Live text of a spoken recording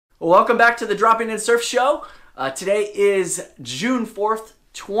Well, welcome back to the Dropping in Surf Show. Today is June 4th,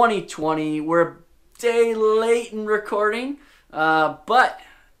 2020. We're a day late in recording, but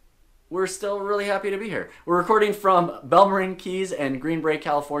we're still really happy to be here. We're recording from Belmarine Keys and Green Bay,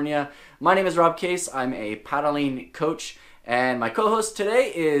 California. My name is Rob Case. I'm a paddling coach, and my co-host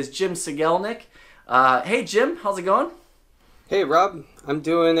today is Jim Segelnik. Hey, Jim, how's it going? Hey, Rob. I'm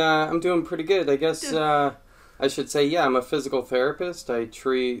doing pretty good. I guess I should say, yeah, I'm a physical therapist. I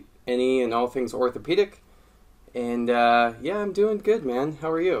treat any and all things orthopedic. And, yeah, I'm doing good, man. How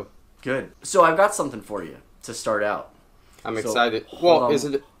are you? Good. So I've got something for you to start out. I'm excited. Well, is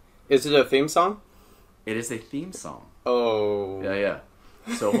it a theme song? It is a theme song. Oh. Yeah.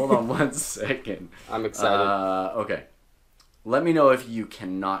 So hold on one second. I'm excited. Okay. Let me know if you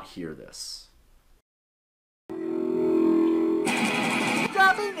cannot hear this.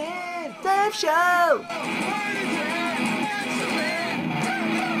 Dropping in Surf Show!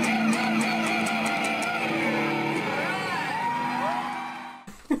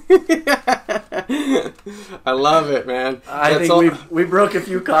 I love it, man. I think we broke a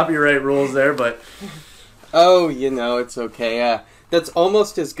few copyright rules there, but... Oh, it's okay. That's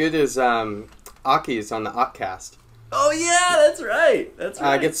almost as good as Aki's on the Ockcast. Oh, yeah, that's right. That's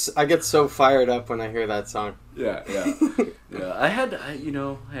right. I get so fired up when I hear that song. Yeah.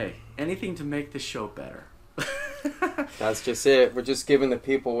 Hey, anything to make the show better. That's just it. We're just giving the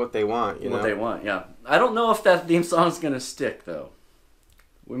people what they want, What they want, yeah. I don't know if that theme song's going to stick, though.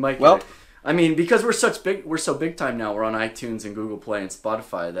 We might get it. I mean, because we're so big time now. We're on iTunes and Google Play and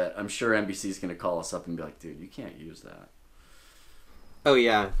Spotify that I'm sure NBC's going to call us up and be like, dude, you can't use that. Oh,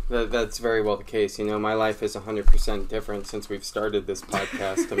 yeah. That's very well the case. My life is 100% different since we've started this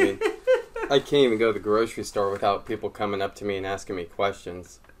podcast. I mean, I can't even go to the grocery store without people coming up to me and asking me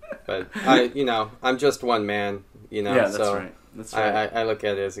questions. But, I'm just one man, Yeah, that's so right. That's right. I look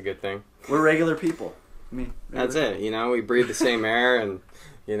at it as a good thing. We're regular people. That's it. We breathe the same air and...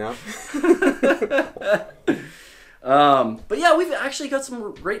 But yeah, we've actually got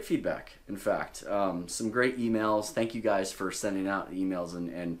some great feedback. In fact, some great emails. Thank you guys for sending out emails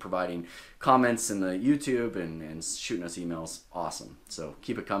and providing comments in the YouTube and shooting us emails. Awesome. So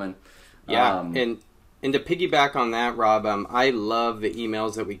keep it coming. Yeah. And to piggyback on that, Rob, I love the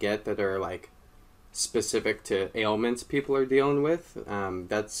emails that we get that are like specific to ailments people are dealing with.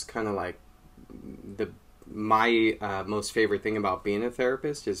 That's kind of like my most favorite thing about being a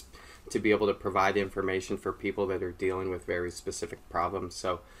therapist is to be able to provide information for people that are dealing with very specific problems.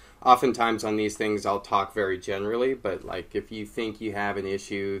 So oftentimes on these things I'll talk very generally, but like if you think you have an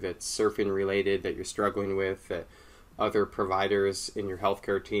issue that's surfing related that you're struggling with that other providers in your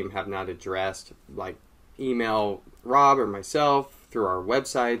healthcare team have not addressed, like email Rob or myself through our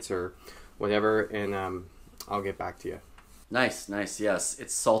websites or whatever, and I'll get back to you. Nice. Yes,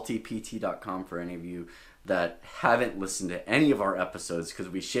 it's saltypt.com for any of you that haven't listened to any of our episodes, because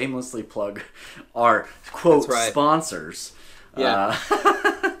we shamelessly plug our quote sponsors. Yeah.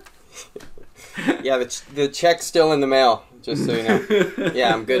 Yeah, the check's still in the mail, just so you know.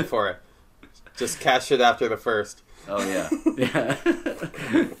 Yeah, I'm good for it. Just cash it after the first. Oh yeah.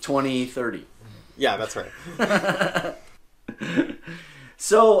 2030. Yeah, that's right.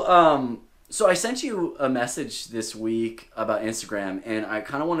 So I sent you a message this week about Instagram, and I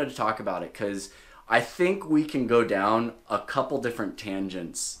kind of wanted to talk about it because I think we can go down a couple different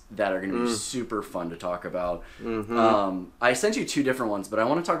tangents that are going to be super fun to talk about. Mm-hmm. I sent you two different ones, but I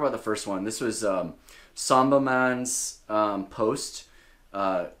want to talk about the first one. This was Samba Man's post.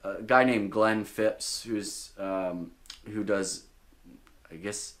 A guy named Glenn Phipps, who does, I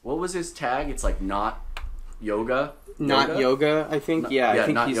guess, what was his tag? It's like not yoga. Not yoga, I think. I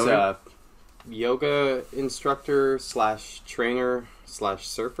think he's a yoga instructor / trainer /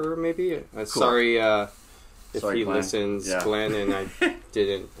 surfer, maybe. Cool. Sorry if he Glenn. listens, Glenn, and I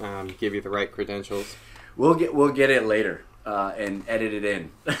didn't give you the right credentials. We'll get it later and edit it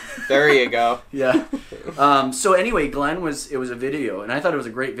in. There you go. Yeah. So anyway, it was a video, and I thought it was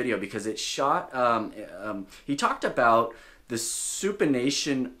a great video because it shot. He talked about the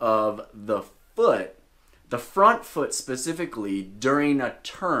supination of the foot. The front foot specifically during a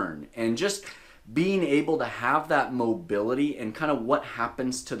turn, and just being able to have that mobility and kind of what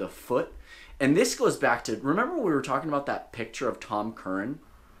happens to the foot. And this goes back to, remember we were talking about that picture of Tom Curran?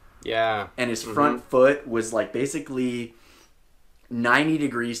 Yeah. And his front foot was like basically 90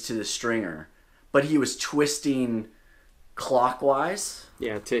 degrees to the stringer, but he was twisting clockwise.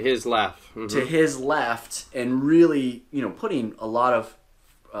 Yeah, to his left. To his left, and really, putting a lot of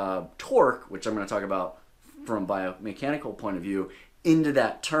torque, which I'm going to talk about from a biomechanical point of view, into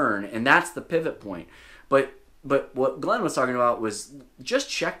that turn, and that's the pivot point. But but what Glenn was talking about was just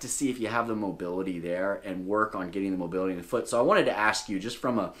check to see if you have the mobility there and work on getting the mobility in the foot. So I wanted to ask you, just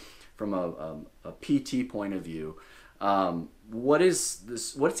from a PT point of view, what is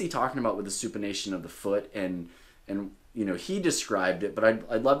this? What's he talking about with the supination of the foot? And you know, he described it, but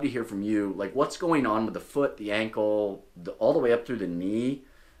I'd love to hear from you. Like, what's going on with the foot, the ankle, all the way up through the knee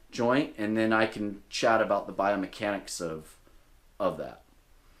joint, and then I can chat about the biomechanics of that.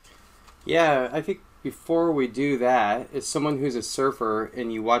 Yeah, I think before we do that, as someone who's a surfer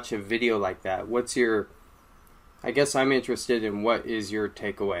and you watch a video like that, what's your... I guess I'm interested in what is your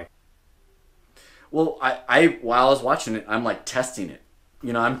takeaway? Well, I while I was watching it, I'm like testing it.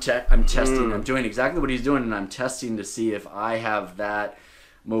 You know, I'm testing. I'm doing exactly what he's doing, and I'm testing to see if I have that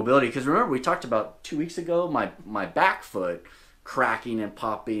mobility. Because remember, we talked about 2 weeks ago, my back foot cracking and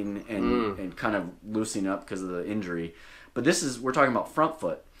popping and kind of loosening up because of the injury. But we're talking about front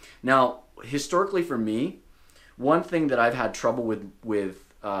foot. Now, historically for me, one thing that I've had trouble with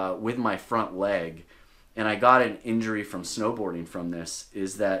my front leg, and I got an injury from snowboarding from this,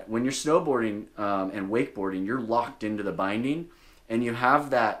 is that when you're snowboarding and wakeboarding, you're locked into the binding, and you have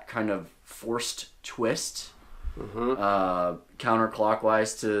that kind of forced twist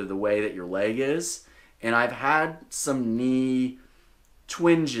counterclockwise to the way that your leg is. And I've had some knee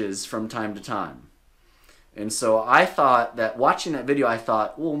twinges from time to time. And so I thought that, watching that video, I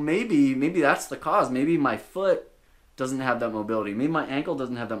thought, well, maybe that's the cause. Maybe my foot doesn't have that mobility. Maybe my ankle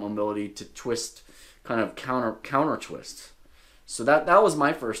doesn't have that mobility to twist, kind of counter twist. So that was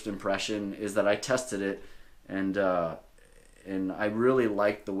my first impression, is that I tested it, and I really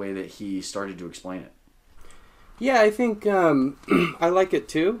liked the way that he started to explain it. Yeah, I think I like it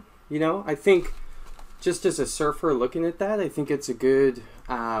too. You know, I think just as a surfer looking at that, I think it's a good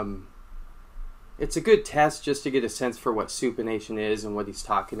test just to get a sense for what supination is and what he's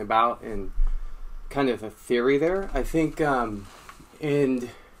talking about and kind of a theory there. I think, and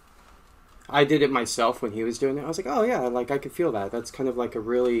I did it myself when he was doing it. I was like, oh yeah, like I could feel that. That's kind of like a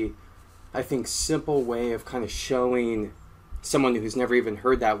really, I think, simple way of kind of showing someone who's never even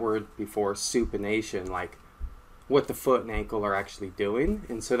heard that word before, supination, like what the foot and ankle are actually doing.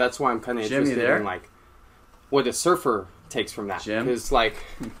 And so that's why I'm kind of interested in like what a surfer takes from that. Because like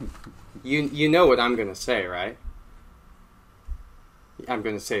you know what I'm gonna say, right? I'm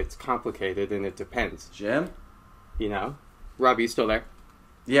gonna say it's complicated and it depends. Jim? You know? Rob, you still there?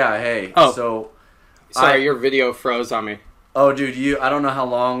 Yeah, hey. Oh. So sorry, your video froze on me. Oh dude, I don't know how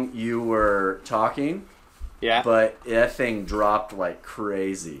long you were talking. Yeah. But that thing dropped like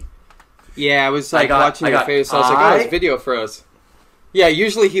crazy. Yeah, I was like watching your face. I was like, oh, his video froze. Yeah,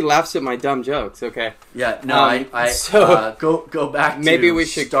 usually he laughs at my dumb jokes. Okay. Yeah, no, so go back to maybe we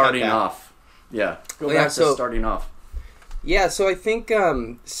should starting off. Yeah, go back to starting off. Yeah, so I think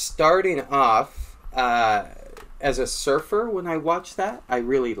starting off as a surfer, when I watch that, I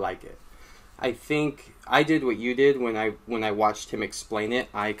really like it. I think I did what you did when I watched him explain it.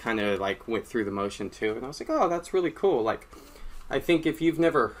 I kind of like went through the motion too, and I was like, oh, that's really cool. Like, I think if you've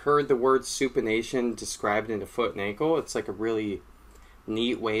never heard the word supination described in a foot and ankle, it's like a really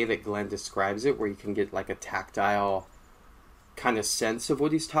neat way that Glenn describes it, where you can get like a tactile kind of sense of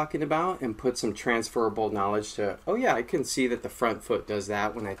what he's talking about and put some transferable knowledge to, oh yeah, I can see that the front foot does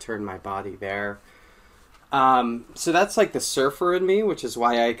that when I turn my body there. So that's like the surfer in me, which is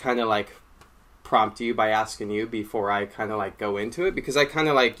why I kind of like prompt you by asking you before I kind of like go into it, because I kind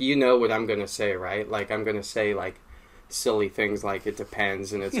of like, you know what I'm going to say, right? Like I'm going to say like silly things like it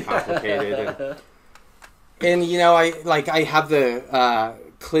depends and it's complicated and you know, I have the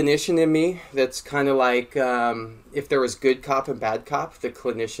clinician in me that's kind of like, if there was good cop and bad cop, the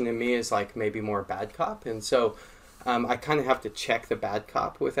clinician in me is like maybe more bad cop, and so I kind of have to check the bad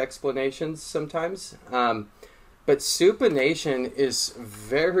cop with explanations sometimes. But supination is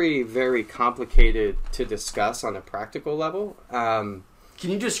very, very complicated to discuss on a practical level. Can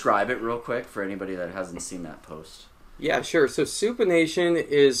you describe it real quick for anybody that hasn't seen that post? Yeah, sure. So supination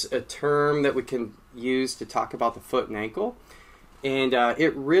is a term that we can use to talk about the foot and ankle. And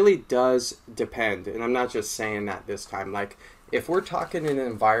it really does depend. And I'm not just saying that this time. Like, if we're talking in an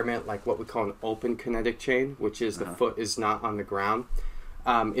environment like what we call an open kinetic chain, which is the foot is not on the ground,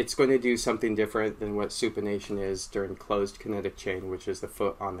 it's going to do something different than what supination is during closed kinetic chain, which is the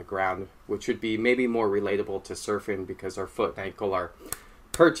foot on the ground, which would be maybe more relatable to surfing because our foot and ankle are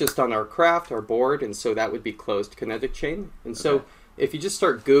purchased on our craft, our board, and so that would be closed kinetic chain. And so if you just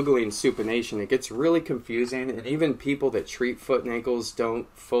start Googling supination, it gets really confusing, and even people that treat foot and ankles don't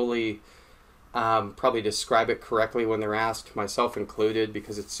fully probably describe it correctly when they're asked, myself included,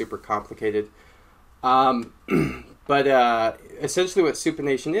 because it's super complicated. But essentially what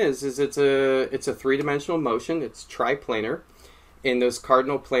supination is it's a three-dimensional motion. It's triplanar. And those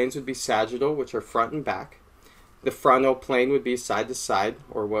cardinal planes would be sagittal, which are front and back. The frontal plane would be side to side,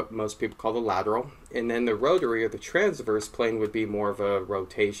 or what most people call the lateral. And then the rotary or the transverse plane would be more of a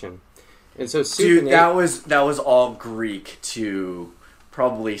rotation. And so dude, that was all Greek to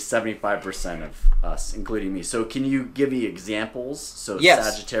probably 75% of us, including me. So can you give me examples? So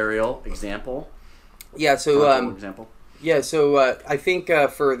yes. Sagittarial example. Yeah. So example. Yeah. So I think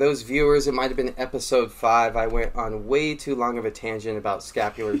for those viewers, it might have been episode 5. I went on way too long of a tangent about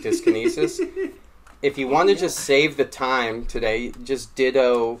scapular dyskinesis. If you want to just save the time today, just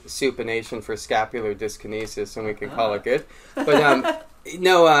ditto supination for scapular dyskinesis, and we can call it good. But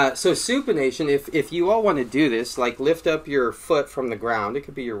no, so supination, if you all want to do this, like lift up your foot from the ground. It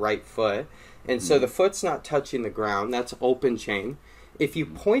could be your right foot. And so the foot's not touching the ground. That's open chain. If you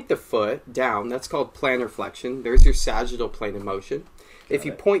point the foot down, that's called plantar flexion. There's your sagittal plane of motion. If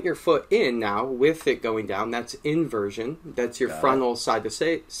you point your foot in now with it going down, that's inversion. That's your frontal side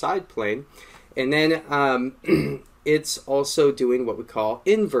plane. And then it's also doing what we call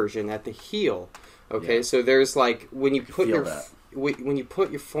inversion at the heel. Okay, so there's like when you put your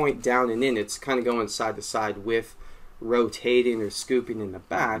foot down and in, it's kind of going side to side with rotating or scooping in the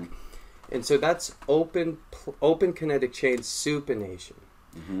back. And so that's open kinetic chain supination.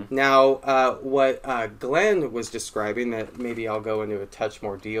 Now, what Glenn was describing, that maybe I'll go into a touch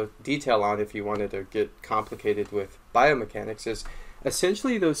more detail on if you wanted to get complicated with biomechanics, is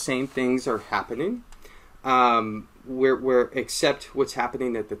essentially those same things are happening, except what's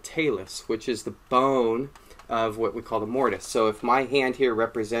happening at the talus, which is the bone of what we call the mortise. So if my hand here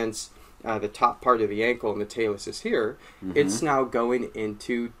represents the top part of the ankle and the talus is here, it's now going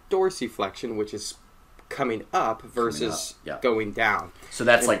into dorsiflexion, which is coming up versus going down. So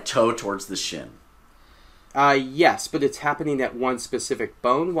that's like toe towards the shin. Yes, but it's happening at one specific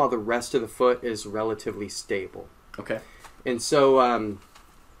bone while the rest of the foot is relatively stable. Okay. And so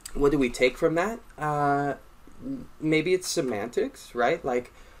what do we take from that? Maybe it's semantics, right?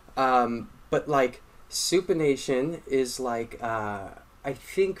 Like, but like supination is like, I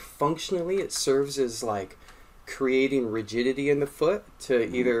think functionally it serves as like creating rigidity in the foot to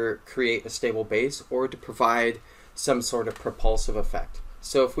either create a stable base or to provide some sort of propulsive effect.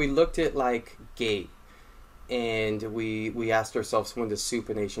 So if we looked at like gait and we asked ourselves, when does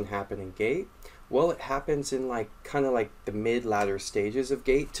supination happen in gait? Well, it happens in like kind of like the mid-ladder stages of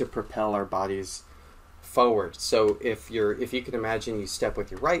gait to propel our bodies forward. So if you can imagine, you step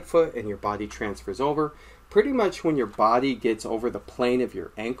with your right foot and your body transfers over, pretty much when your body gets over the plane of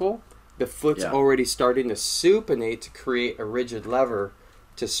your ankle, the foot's already starting to supinate to create a rigid lever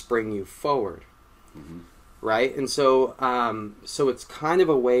to spring you forward. Right? And so so it's kind of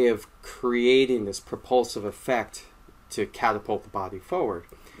a way of creating this propulsive effect to catapult the body forward.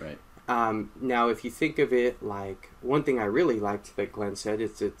 Right. Now, if you think of it like, one thing I really liked that Glenn said,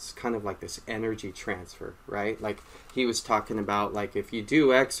 it's kind of like this energy transfer, right? Like he was talking about, like if you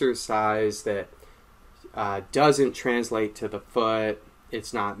do exercise that doesn't translate to the foot,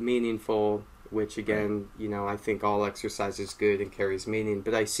 it's not meaningful, which again, you know, I think all exercise is good and carries meaning,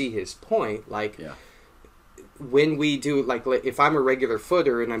 but I see his point. Like when we do, like if I'm a regular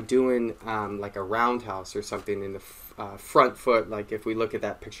footer and I'm doing like a roundhouse or something in the front foot, like if we look at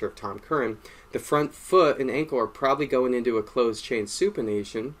that picture of Tom Curran, the front foot and ankle are probably going into a closed chain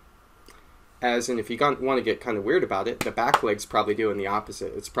supination, as in, if you want to get kind of weird about it, the back leg's probably doing the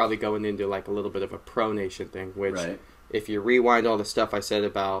opposite. It's probably going into like a little bit of a pronation thing, which if you rewind all the stuff I said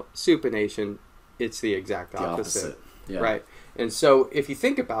about supination, it's the exact opposite. Right? And so if you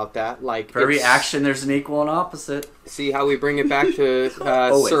think about that, like... For every action, there's an equal and opposite. See how we bring it back to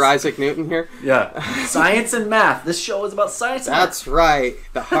Sir Isaac Newton here? Yeah. Science and math. This show is about science and math. That's right.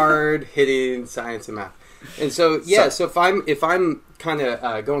 The hard-hitting science and math. And so, yeah, so if I'm kind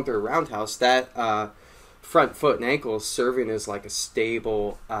of going through a roundhouse, that front foot and ankle is serving as like a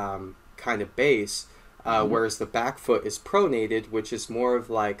stable kind of base, whereas the back foot is pronated, which is more of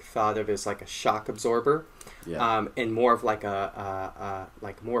like thought of as like a shock absorber. And more of like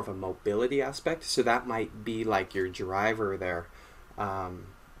more of a mobility aspect. So that might be like your driver there.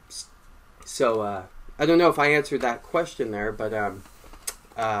 So I don't know if I answered that question there, but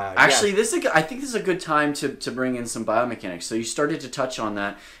actually, I think this is a good time to bring in some biomechanics. So you started to touch on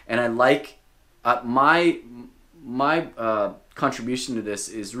that, and I like my contribution to this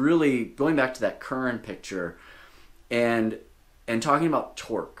is really going back to that current picture, and talking about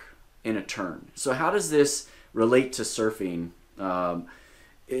torque in a turn. So how does this relate to surfing?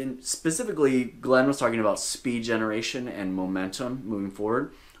 And specifically, Glenn was talking about speed generation and momentum moving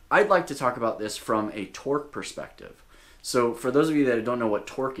forward. I'd like to talk about this from a torque perspective. So for those of you that don't know what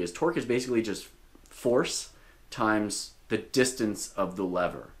torque is basically just force times the distance of the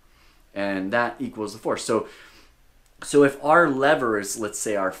lever, and that equals the force. So if our lever is, let's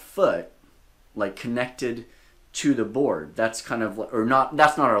say, our foot, like connected to the board, that's kind of, or not,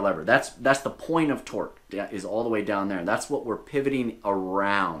 that's not our lever. That's the point of torque, is all the way down there. That's what we're pivoting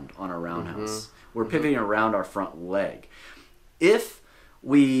around on a roundhouse. We're pivoting around our front leg. If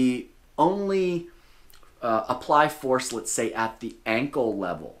we only apply force, let's say, at the ankle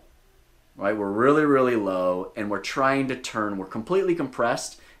level, right? We're really, really low, and we're trying to turn. We're completely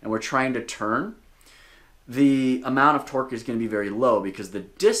compressed, and we're trying to turn. The amount of torque is going to be very low because the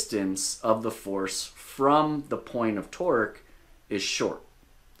distance of the force from the point of torque is short.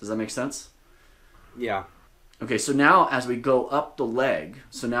 Does that make sense? Yeah. Okay, so now as we go up the leg,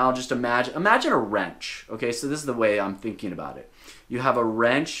 so now just imagine a wrench. Okay, so this is the way I'm thinking about it. You have a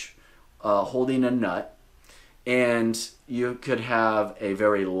wrench holding a nut, and you could have a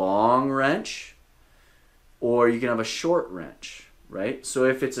very long wrench, or you can have a short wrench, right? So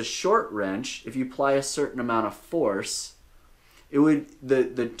if it's a short wrench, if you apply a certain amount of force,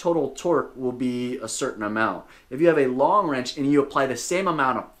 the total torque will be a certain amount. If you have a long wrench and you apply the same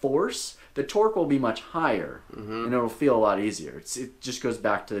amount of force, the torque will be much higher, and it'll feel a lot easier. It just goes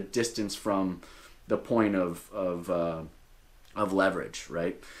back to the distance from the point of leverage,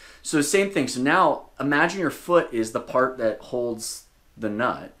 right? So same thing. So now imagine your foot is the part that holds the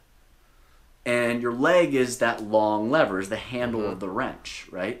nut, and your leg is that long lever, is the handle of the wrench,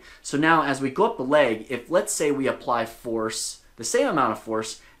 right? So now as we go up the leg, if let's say we apply force, the same amount of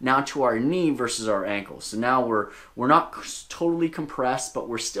force, now to our knee versus our ankle. So now we're not totally compressed, but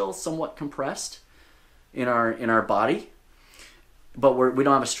we're still somewhat compressed in our body, but we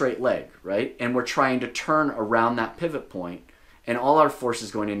don't have a straight leg, right? And we're trying to turn around that pivot point, and all our force is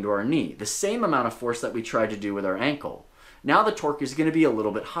going into our knee. The same amount of force that we tried to do with our ankle. Now the torque is going to be a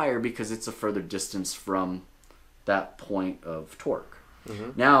little bit higher because it's a further distance from that point of torque.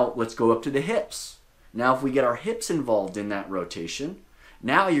 Now let's go up to the hips. Now if we get our hips involved in that rotation,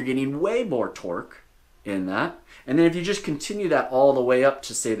 now you're getting way more torque in that. And then if you just continue that all the way up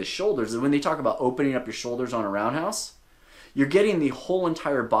to, say, the shoulders, and when they talk about opening up your shoulders on a roundhouse, you're getting the whole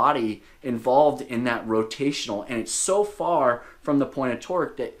entire body involved in that rotational, and it's so far from the point of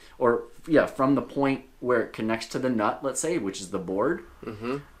torque that, from the point where it connects to the nut, let's say, which is the board,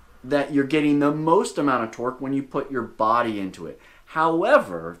 that you're getting the most amount of torque when you put your body into it.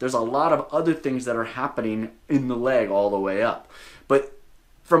 However, there's a lot of other things that are happening in the leg all the way up. But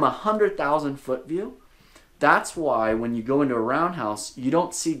from 100,000 foot view, that's why when you go into a roundhouse, you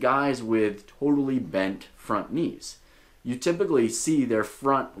don't see guys with totally bent front knees. You typically see their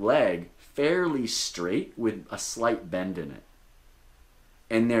front leg fairly straight with a slight bend in it.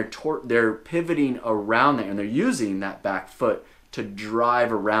 And they're pivoting around there, and they're using that back foot to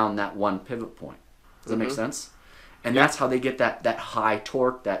drive around that one pivot point. Does that make sense? And that's how they get that high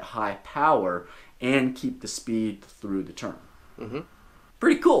torque, that high power, and keep the speed through the turn.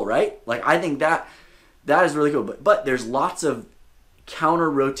 Pretty cool, right? Like, I think that is really cool. But there's lots of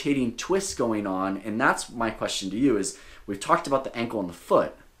counter-rotating twists going on, and that's my question to you is, we've talked about the ankle and the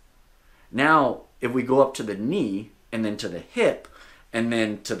foot. Now, if we go up to the knee, and then to the hip, and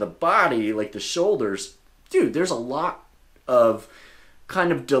then to the body, like the shoulders, dude, there's a lot of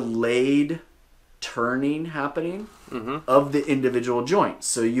kind of delayed turning happening of the individual joints.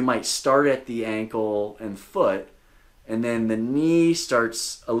 So you might start at the ankle and foot, and then the knee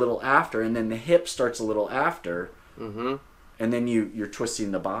starts a little after, and then the hip starts a little after, and then you're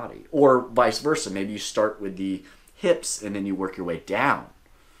twisting the body. Or vice versa. Maybe you start with the hips, and then you work your way down.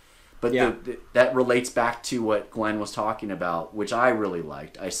 But that relates back to what Glenn was talking about, which I really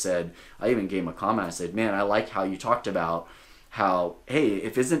liked. I even gave him a comment. I said, man, I like how you talked about how, hey,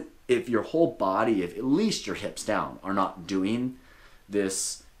 if your whole body, if at least your hips down, are not doing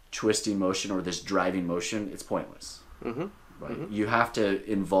this twisting motion or this driving motion, it's pointless. Right? You have to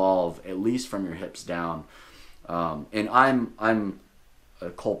involve at least from your hips down. And I'm a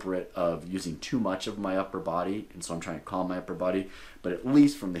culprit of using too much of my upper body, and so I'm trying to calm my upper body, but at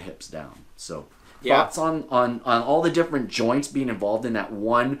least from the hips down. So thoughts on all the different joints being involved in that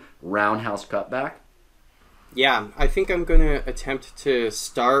one roundhouse cutback? Yeah, I think I'm going to attempt to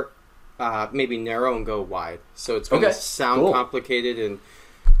start maybe narrow and go wide. So it's going to sound complicated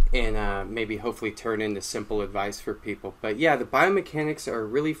and maybe hopefully turn into simple advice for people. But yeah, the biomechanics are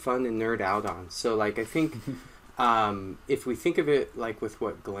really fun to nerd out on. So like I think if we think of it like with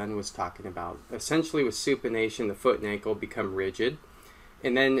what Glenn was talking about, essentially with supination, the foot and ankle become rigid.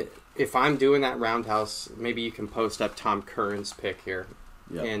 And then if I'm doing that roundhouse, maybe you can post up Tom Curran's pick here.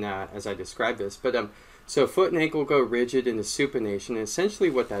 Yep. and as I describe this. But so foot and ankle go rigid in the supination. And essentially,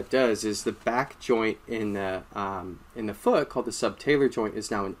 what that does is the back joint in the foot, called the subtalar joint,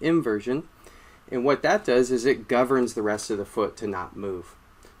 is now an inversion. And what that does is it governs the rest of the foot to not move.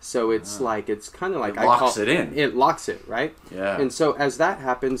 So it's kind of like it locks it in. It locks it, right? Yeah. And so as that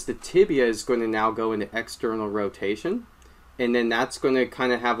happens, the tibia is going to now go into external rotation, and then that's going to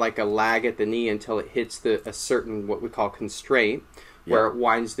kind of have like a lag at the knee until it hits a certain what we call constraint, where it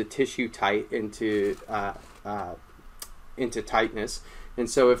winds the tissue tight into tightness. And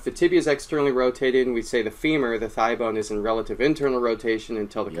so if the tibia is externally rotated, and we say the femur, the thigh bone, is in relative internal rotation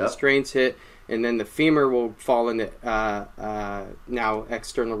until the constraints hit, and then the femur will fall into now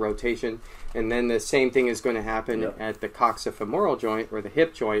external rotation. And then the same thing is going to happen at the coxofemoral joint, or the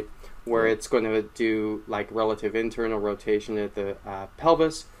hip joint, where it's going to do like relative internal rotation at the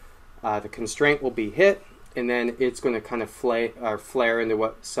pelvis. The constraint will be hit, and then it's going to kind of flare into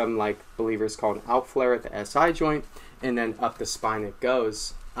what some like believers call an outflare at the SI joint, and then up the spine it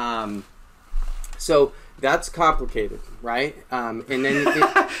goes. So that's complicated, right? And then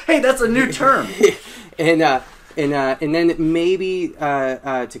hey, that's a new term. and then maybe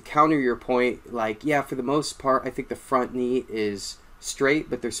to counter your point, like for the most part, I think the front knee is straight,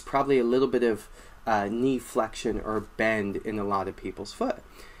 but there's probably a little bit of knee flexion or bend in a lot of people's foot.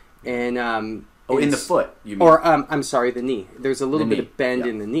 And in the foot, you mean? Or I'm sorry, the knee. There's a little bit of bend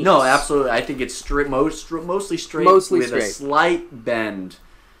in the knee. No, absolutely. I think it's straight, mostly straight, with a slight bend.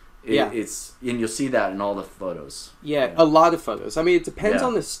 It's and you'll see that in all the photos. Yeah, a lot of photos. I mean, it depends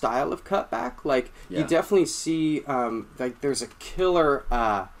on the style of cutback. Like you definitely see, like there's a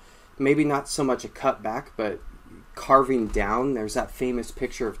killer, maybe not so much a cutback, but carving down. There's that famous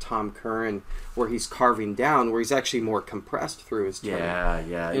picture of Tom Curran where he's carving down, where he's actually more compressed through his turn.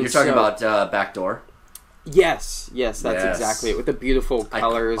 Yeah. And you're talking about backdoor? Yes, that's exactly it, with the beautiful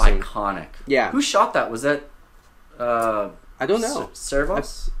colors. Iconic. Yeah. Who shot that? Was that... I don't know.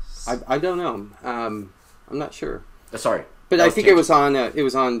 Servos? I don't know. I'm not sure. Sorry. But I think it was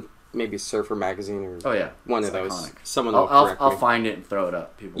on maybe Surfer Magazine or one of those. Iconic. Someone will correct me. I'll find it and throw it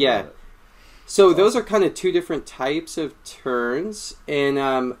up. People love it. So those are kind of two different types of turns, and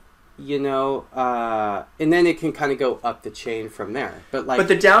and then it can kind of go up the chain from there. But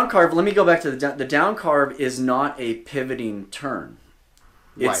the down carve. Let me go back to the down carve is not a pivoting turn.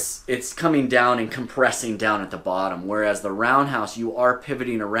 It's coming down and compressing down at the bottom, whereas the roundhouse you are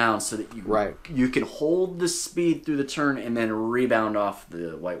pivoting around so that you can hold the speed through the turn and then rebound off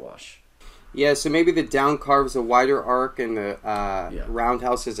the whitewash. Yeah, so maybe the down carve is a wider arc and the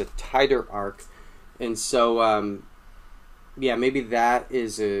roundhouse is a tighter arc, and so maybe that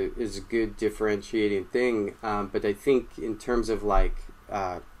is a good differentiating thing. But I think in terms of like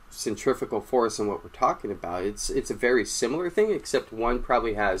centrifugal force and what we're talking about, it's a very similar thing, except one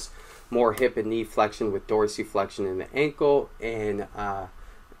probably has more hip and knee flexion with dorsiflexion in the ankle, and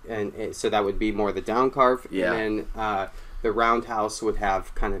so that would be more the down carve. Yeah. And then the roundhouse would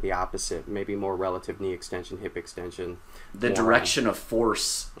have kind of the opposite, maybe more relative knee extension, hip extension. The direction of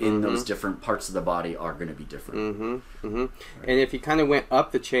force in those different parts of the body are going to be different. Right. And if you kind of went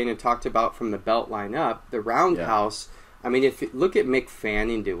up the chain and talked about from the belt line up, the roundhouse, I mean, if you look at Mick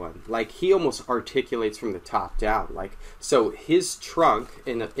Fanning doing, like he almost articulates from the top down. Like, so his trunk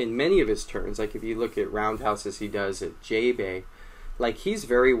in many of his turns, like if you look at roundhouses he does at J-Bay, like he's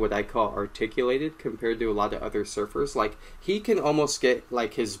very what I call articulated compared to a lot of other surfers. Like he can almost get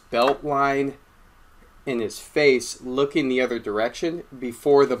like his belt line in his face looking the other direction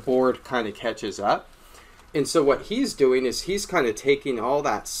before the board kind of catches up. And so what he's doing is he's kind of taking all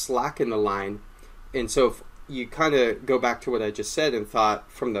that slack in the line. And so if you kind of go back to what I just said and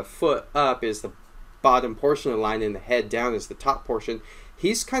thought from the foot up is the bottom portion of the line and the head down is the top portion,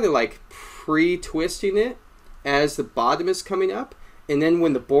 he's kind of like pre-twisting it as the bottom is coming up. And then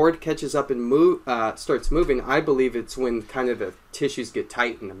when the board catches up and starts moving, I believe it's when kind of the tissues get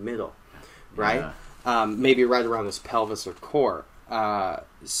tight in the middle, right? Yeah. Maybe right around his pelvis or core.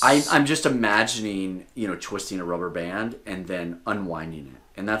 I'm just imagining, twisting a rubber band and then unwinding it.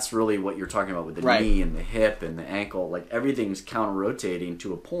 And that's really what you're talking about with the knee and the hip and the ankle. Like everything's counter-rotating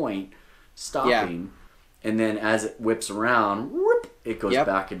to a point, stopping. Yeah. And then as it whips around, whoop, it goes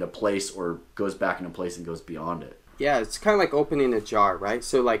back into place or goes back into place and goes beyond it. Yeah, it's kind of like opening a jar, right?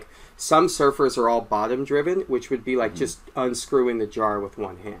 So like some surfers are all bottom driven, which would be like just unscrewing the jar with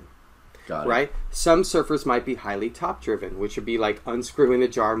one hand. Got it. Right? Some surfers might be highly top driven, which would be like unscrewing the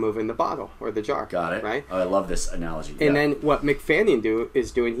jar, moving the bottle or the jar. Got it. Right? Oh, I love this analogy. And then what Mick Fanning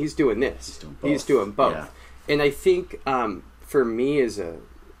is doing, he's doing this. He's doing both. Yeah. And I think for me as a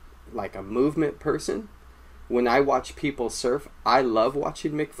movement person, when I watch people surf, I love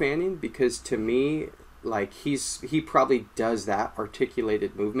watching Mick Fanning because to me, like he probably does that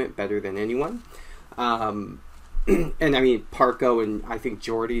articulated movement better than anyone. And I mean, Parko and I think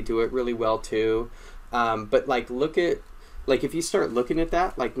Jordy do it really well too. But like, like if you start looking at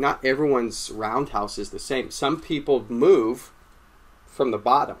that, like not everyone's roundhouse is the same. Some people move from the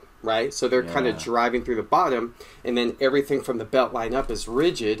bottom, right? So they're kind of driving through the bottom, and then everything from the belt line up is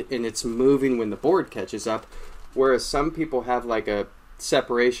rigid and it's moving when the board catches up. Whereas some people have like a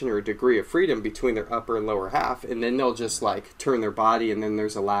separation or a degree of freedom between their upper and lower half, and then they'll just like turn their body, and then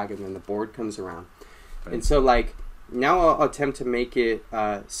there's a lag, and then the board comes around. Right. And so like now I'll attempt to make it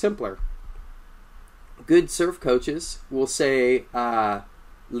simpler. Good surf coaches will say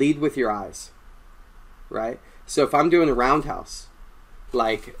lead with your eyes, right? So if I'm doing a roundhouse,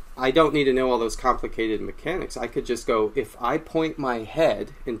 like I don't need to know all those complicated mechanics. I could just go, if I point my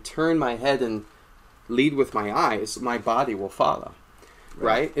head and turn my head and lead with my eyes, my body will follow,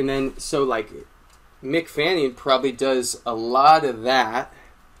 right? And then so like Mick Fanning probably does a lot of that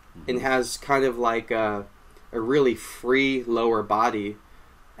and has kind of like a really free lower body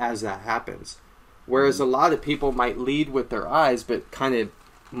as that happens. Whereas a lot of people might lead with their eyes, but kind of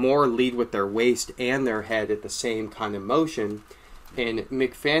more lead with their waist and their head at the same kind of motion. And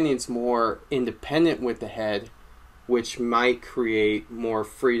Mick Fanning's more independent with the head, which might create more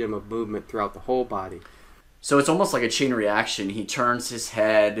freedom of movement throughout the whole body. So it's almost like a chain reaction. He turns his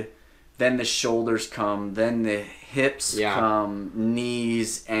head, then the shoulders come, then the hips come,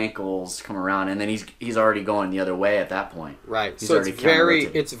 knees, ankles come around, and then he's already going the other way at that point. Right. He's so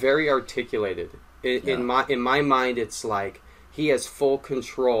it's very articulated. In my mind, it's like he has full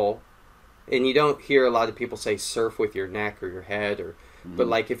control, and you don't hear a lot of people say surf with your neck or your head, or but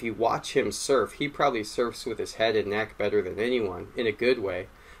like if you watch him surf, he probably surfs with his head and neck better than anyone in a good way,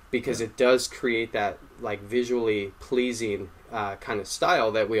 because it does create that like visually pleasing kind of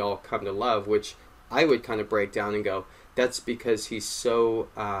style that we all come to love, which I would kind of break down and go, that's because he's so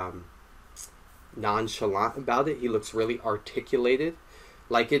nonchalant about it. He looks really articulated.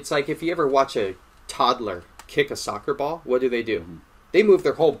 Like it's like if you ever watch a toddler kick a soccer ball, what do? They move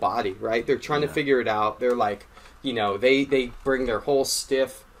their whole body, right? They're trying to figure it out. They're like, you know, they bring their whole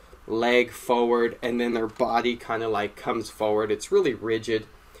stiff leg forward, and then their body kind of like comes forward. It's really rigid.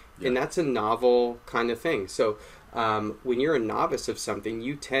 And that's a novel kind of thing. So when you're a novice of something,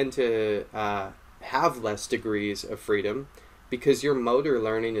 you tend to have less degrees of freedom because your motor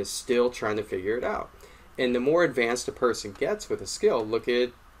learning is still trying to figure it out. And the more advanced a person gets with a skill, look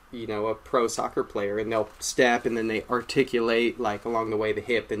at, you know, a pro soccer player, and they'll step and then they articulate like along the way, the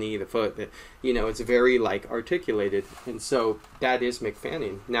hip, the knee, the foot, you know, it's very like articulated. And so that is Mick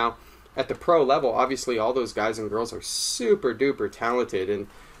Fanning. Now at the pro level, obviously all those guys and girls are super duper talented, and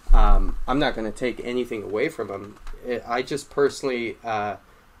I'm not going to take anything away from them. I just personally, I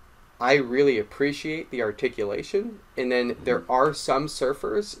really appreciate the articulation. And then there are some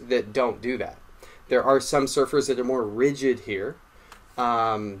surfers that don't do that. There are some surfers that are more rigid here.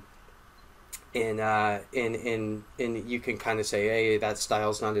 And you can kind of say, hey, that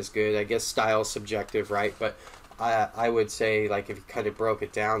style's not as good. I guess style's subjective, right? But I would say, like, if you kind of broke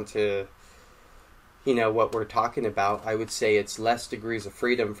it down to, you know, what we're talking about, I would say it's less degrees of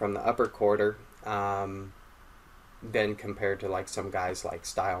freedom from the upper quarter than compared to like some guys like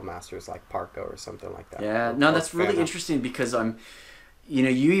style masters like Parko or something like that. Yeah, no, that's really interesting because you know,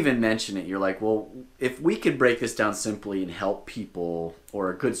 you even mentioned it. You're like, well, if we could break this down simply and help people, or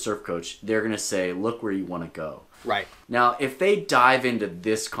a good surf coach, they're going to say, look where you want to go. Right. Now, if they dive into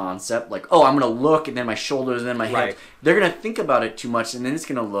this concept, like, oh, I'm going to look, and then my shoulders, and then my hips, they're going to think about it too much, and then it's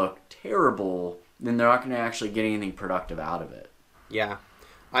going to look terrible. Then they're not going to actually get anything productive out of it. Yeah,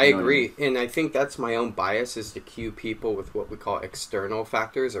 I agree. And I think that's my own bias, is to cue people with what we call external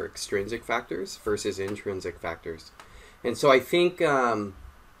factors or extrinsic factors versus intrinsic factors. And so I think the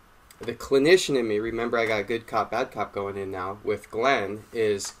clinician in me, remember I got good cop, bad cop going in now with Glenn,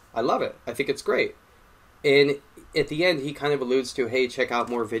 is I love it. I think it's great. And at the end, he kind of alludes to, hey, check out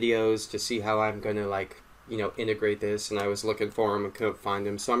more videos to see how I'm going to, like, you know, integrate this. And I was looking for him and couldn't find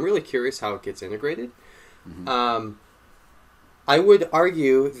him. So I'm really curious how it gets integrated. Mm-hmm. I would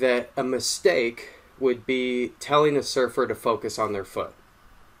argue that a mistake would be telling a surfer to focus on their foot.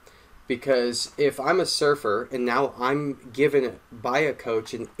 Because if I'm a surfer and now I'm given by a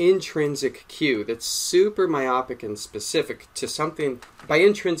coach an intrinsic cue that's super myopic and specific to something, by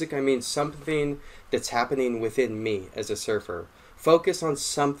intrinsic I mean something that's happening within me as a surfer. Focus on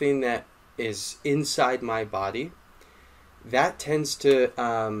something that is inside my body. That tends to,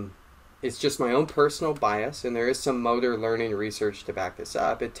 it's just my own personal bias, and there is some motor learning research to back this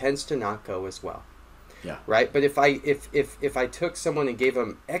up. It tends to not go as well. Yeah. Right? But if I took someone and gave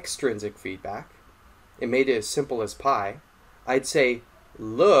them extrinsic feedback and made it as simple as pi, I'd say,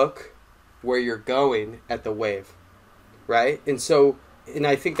 look where you're going at the wave. Right? And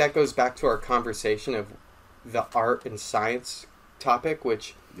I think that goes back to our conversation of the art and science topic,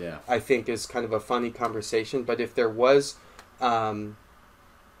 which I think is kind of a funny conversation. But if there was, in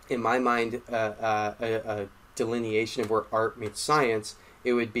my mind, a delineation of where art meets science,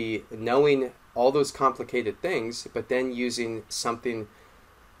 it would be knowing all those complicated things, but then using something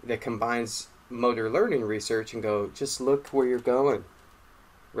that combines motor learning research and go, just look where you're going,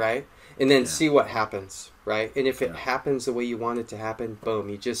 right? And then see what happens, right? And if it happens the way you want it to happen, boom,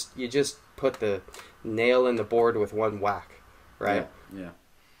 you just put the nail in the board with one whack, right? Yeah.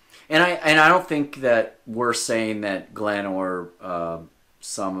 And I don't think that we're saying that Glenn or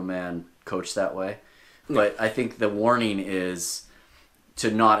Samaman coach that way, but I think the warning is to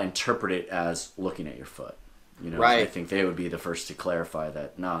not interpret it as looking at your foot. I think they would be the first to clarify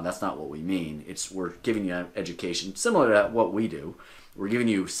that, no, that's not what we mean. We're giving you education similar to what we do. We're giving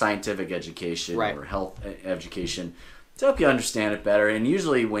you scientific education or health education to help you understand it better. And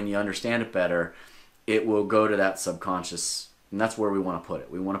usually when you understand it better, it will go to that subconscious, and that's where we want to put it.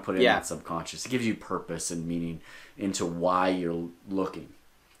 We want to put it in that subconscious. It gives you purpose and meaning into why you're looking.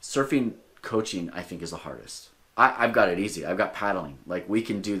 Surfing coaching, I think, is the hardest. I've got it easy. I've got paddling. Like, we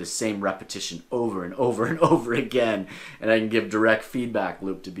can do the same repetition over and over and over again, and I can give direct feedback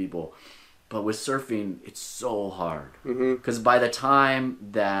loop to people. But with surfing, it's so hard. Because by the time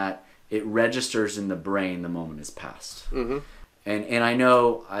that it registers in the brain, the moment is past. And I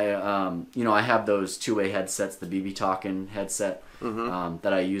know I have those two-way headsets, the BB Talkin headset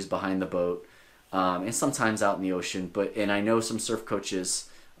that I use behind the boat, and sometimes out in the ocean. And I know some surf coaches.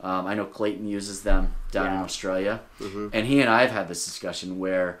 I know Clayton uses them down in Australia, and he and I have had this discussion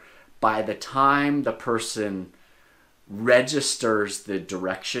where by the time the person registers the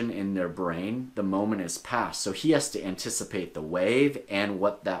direction in their brain, the moment is past. So he has to anticipate the wave and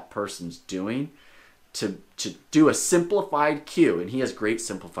what that person's doing to do a simplified cue, and he has great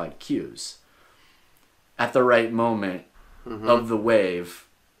simplified cues at the right moment of the wave,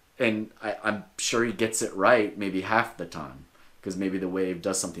 and I'm sure he gets it right maybe half the time, because maybe the wave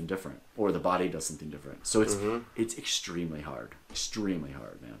does something different or the body does something different. So it's extremely hard,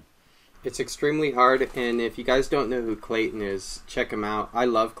 man. It's extremely hard, and if you guys don't know who Clayton is, check him out. I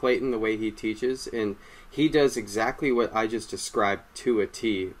love Clayton, the way he teaches, and he does exactly what I just described to a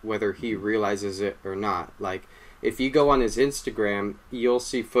T, whether he realizes it or not. Like, if you go on his Instagram, you'll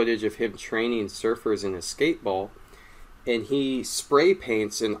see footage of him training surfers in a skate bowl, and he spray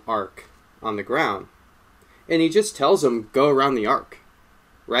paints an arc on the ground. And he just tells them, go around the arc,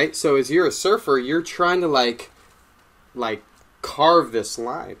 right? So as you're a surfer, you're trying to like carve this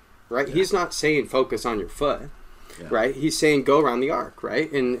line, right? Yeah. He's not saying focus on your foot, right? He's saying go around the arc,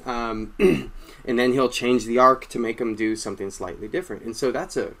 right? And and then he'll change the arc to make them do something slightly different. And so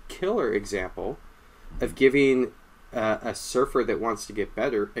that's a killer example of giving a surfer that wants to get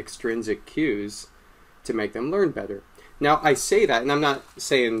better extrinsic cues to make them learn better. Now, I say that, and I'm not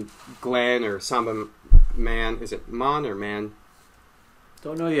saying Glenn or Samba Man, is it Mon or Man?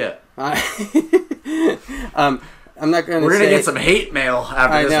 Don't know yet. I'm not going to. We're going to get some hate mail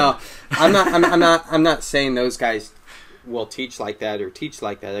after this. I know. I'm not saying those guys will teach like that or teach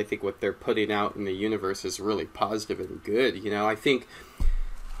like that. I think what they're putting out in the universe is really positive and good. I think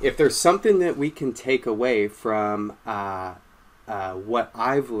if there's something that we can take away from what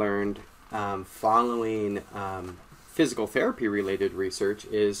I've learned following physical therapy related research,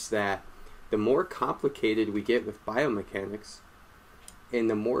 is that the more complicated we get with biomechanics and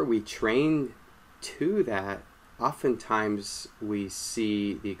the more we train to that, oftentimes we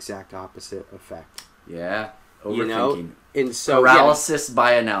see the exact opposite effect. Yeah. Overthinking. And so paralysis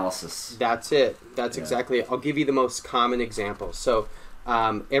by analysis. That's it. That's exactly it. I'll give you the most common example. So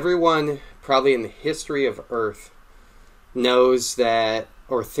everyone probably in the history of Earth knows that,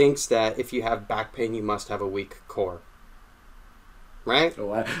 or thinks that, if you have back pain, you must have a weak core. Right?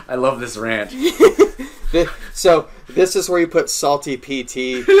 Oh, I love this rant. So this is where you put salty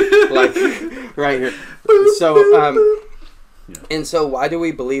PT, like right here. So and so why do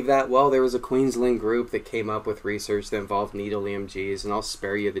we believe that? Well, there was a Queensland group that came up with research that involved needle EMGs, and I'll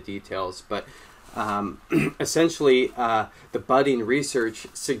spare you the details. But essentially, the budding research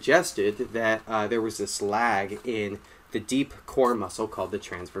suggested that there was this lag in the deep core muscle called the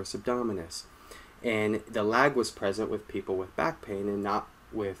transverse abdominis. And the lag was present with people with back pain and not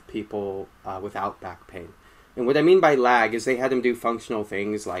with people without back pain. And what I mean by lag is they had them do functional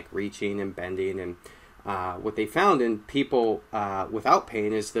things like reaching and bending and what they found in people without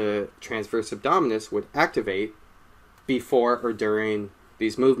pain is the transverse abdominis would activate before or during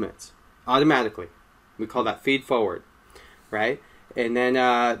these movements automatically. We call that feed forward, right? And then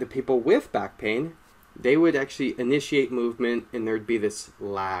the people with back pain, they would actually initiate movement and there'd be this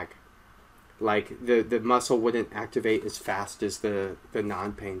lag. Like the muscle wouldn't activate as fast as the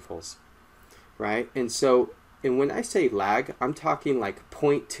non-painfuls, right? And so, and when I say lag, I'm talking like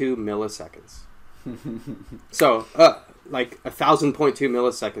 0.2 milliseconds. So, like 1,000.2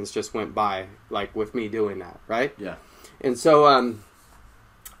 milliseconds just went by, like with me doing that, right? Yeah. And so,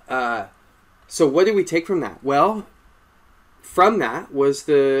 so what did we take from that? Well, from that was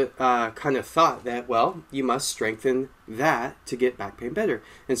the kind of thought that, well, you must strengthen that to get back pain better.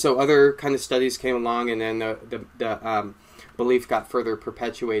 And so other kind of studies came along, and then the belief got further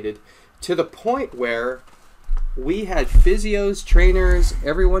perpetuated to the point where we had physios, trainers,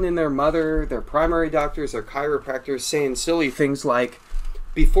 everyone and their mother, their primary doctors, their chiropractors saying silly things like,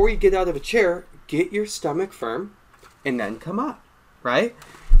 before you get out of a chair, get your stomach firm and then come up, right?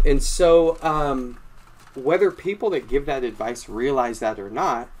 And so whether people that give that advice realize that or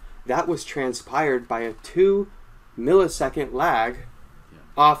not, that was transpired by a 2 millisecond lag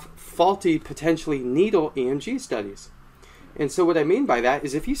off faulty, potentially needle EMG studies. And so what I mean by that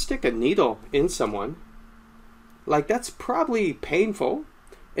is if you stick a needle in someone, like that's probably painful,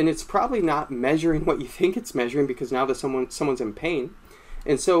 and it's probably not measuring what you think it's measuring because now that someone's in pain.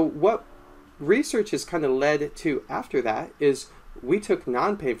 And so what research has kind of led to after that is we took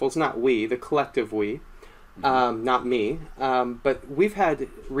non-painfuls, not we, the collective we, not me, but we've had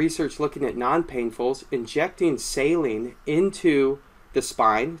research looking at non-painfuls, injecting saline into the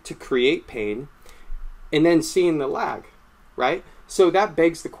spine to create pain, and then seeing the lag, right? So that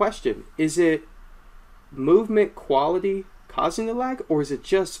begs the question, is it movement quality causing the lag, or is it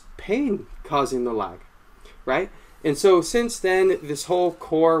just pain causing the lag, right? And so since then, this whole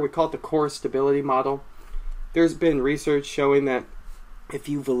core, we call it the core stability model, there's been research showing that if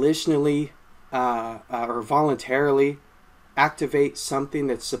you volitionally or voluntarily activate something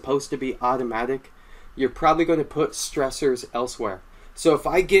that's supposed to be automatic, you're probably going to put stressors elsewhere. So if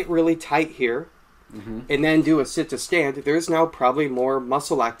I get really tight here and then do a sit to stand, there's now probably more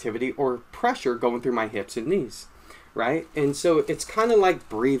muscle activity or pressure going through my hips and knees, right? And so it's kind of like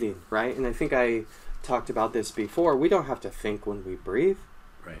breathing, right? And I think I talked about this before. We don't have to think when we breathe,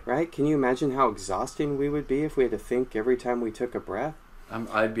 right? Can you imagine how exhausting we would be if we had to think every time we took a breath?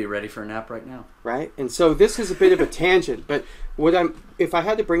 I'd be ready for a nap right now. Right? And so this is a bit of a tangent, but if I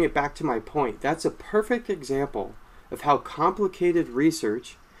had to bring it back to my point, that's a perfect example of how complicated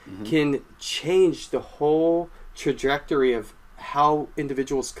research can change the whole trajectory of how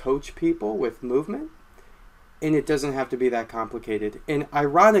individuals coach people with movement, and it doesn't have to be that complicated. And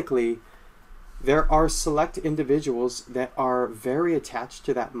ironically, there are select individuals that are very attached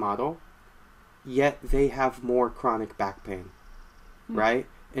to that model, yet they have more chronic back pain, right?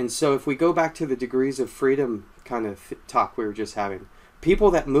 And so if we go back to the degrees of freedom kind of talk we were just having,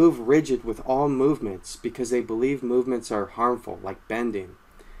 people that move rigid with all movements because they believe movements are harmful, like bending,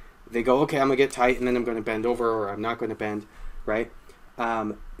 they go, okay, I'm going to get tight and then I'm going to bend over, or I'm not going to bend, right?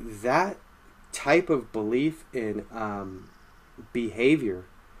 That type of belief in behavior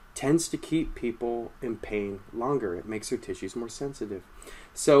tends to keep people in pain longer. It makes their tissues more sensitive.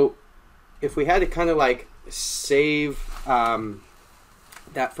 So if we had to kind of like save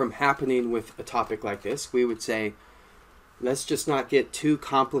that from happening with a topic like this, we would say, let's just not get too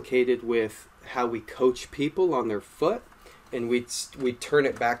complicated with how we coach people on their foot, and we'd turn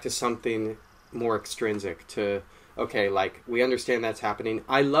it back to something more extrinsic to, okay, like we understand that's happening.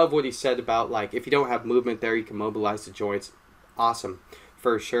 I love what he said about like, if you don't have movement there, you can mobilize the joints. Awesome,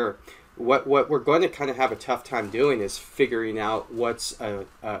 for sure. What we're going to kind of have a tough time doing is figuring out what's a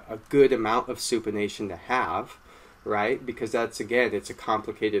good amount of supination to have, right? Because that's, again, it's a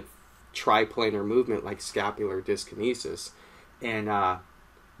complicated triplanar movement like scapular dyskinesis. And,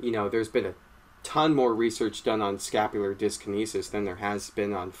 you know, there's been a ton more research done on scapular dyskinesis than there has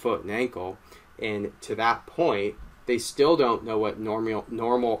been on foot and ankle. And to that point, they still don't know what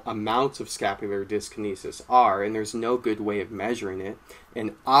normal amounts of scapular dyskinesis are, and there's no good way of measuring it.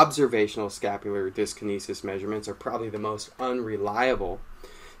 And observational scapular dyskinesis measurements are probably the most unreliable.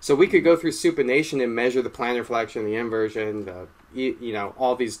 So we could go through supination and measure the plantar flexion, the inversion, you know,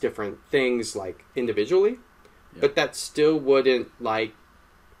 all these different things like individually, but that still wouldn't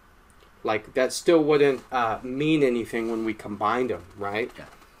mean anything when we combined them, right? Yeah.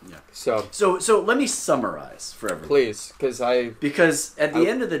 Yeah. So let me summarize for everyone. Please, because at the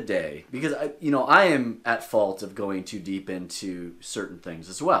end of the day, because I am at fault of going too deep into certain things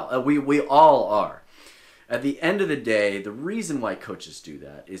as well. We all are. at the end of the day, the reason why coaches do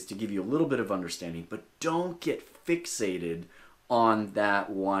that is to give you a little bit of understanding, but don't get fixated on that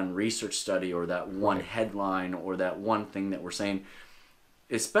one research study or that one headline or that one thing that we're saying,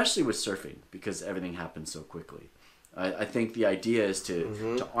 especially with surfing, because everything happens so quickly. I think the idea is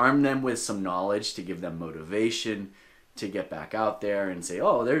to arm them with some knowledge, to give them motivation, to get back out there and say,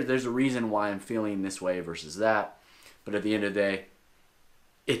 oh, there's a reason why I'm feeling this way versus that. But at the end of the day,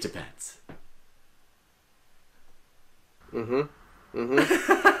 it depends.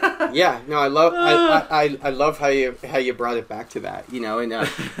 Yeah, no, I love how you brought it back to that, you know,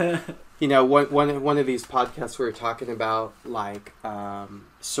 and you know, one of these podcasts we were talking about like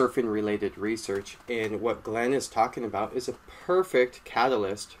surfing related research, and what Glenn is talking about is a perfect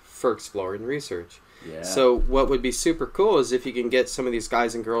catalyst for exploring research. Yeah. So what would be super cool is if you can get some of these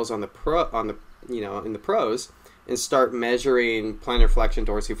guys and girls in the pros and start measuring plantar flexion,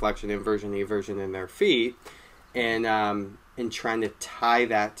 dorsiflexion, inversion, eversion in their feet, and trying to tie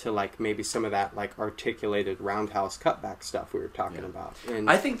that to like maybe some of that like articulated roundhouse cutback stuff we were talking about. And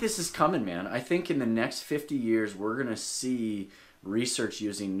I think this is coming, man. I think in the next 50 years we're going to see research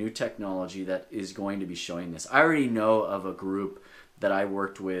using new technology that is going to be showing this. I already know of a group that I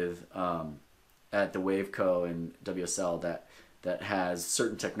worked with at the Waveco and WSL that has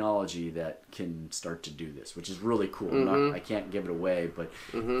certain technology that can start to do this, which is really cool. I can't give it away, but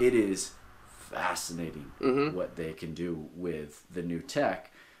it is fascinating what they can do with the new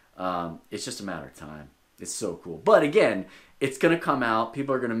tech. It's just a matter of time. It's so cool. But again, it's going to come out.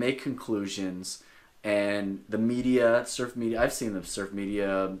 People are going to make conclusions. And the media, surf media, I've seen the surf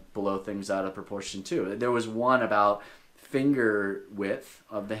media blow things out of proportion too. There was one about finger width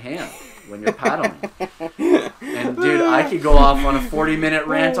of the hand when you're paddling. And dude, I could go off on a 40-minute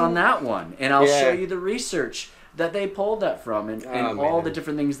rant on that one. And I'll show you the research that they pulled that from and all the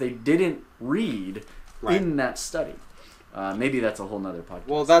different things they didn't read in that study. Maybe that's a whole nother podcast.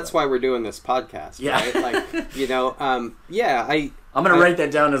 Well, that's why we're doing this podcast, right? Like, you know, I'm gonna write that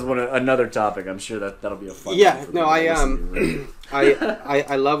down as another topic. I'm sure that'll be a fun. Yeah, no, I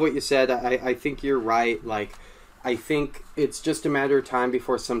love what you said. I think you're right. Like, I think it's just a matter of time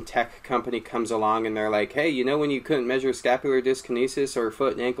before some tech company comes along and they're like, hey, you know when you couldn't measure scapular dyskinesis or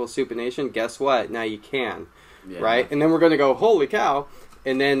foot and ankle supination? Guess what? Now you can, right? And then we're going to go, holy cow.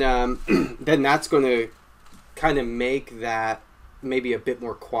 And then then that's going to kind of make that maybe a bit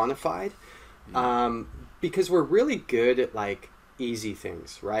more quantified, because we're really good at like easy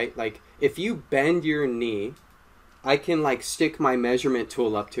things, right? Like if you bend your knee, I can like stick my measurement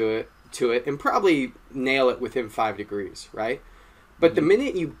tool up to it and probably nail it within 5 degrees, right? But the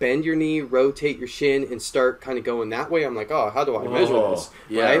minute you bend your knee, rotate your shin, and start kind of going that way, I'm like, oh, how do I measure this?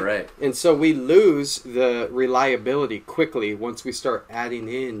 Yeah, right. And so we lose the reliability quickly once we start adding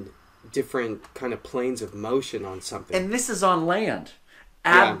in different kind of planes of motion on something. And this is on land.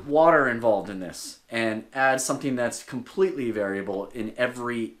 Add water involved in this, and add something that's completely variable in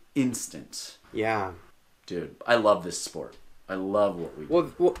every instant. Yeah. Dude, I love this sport. I love what we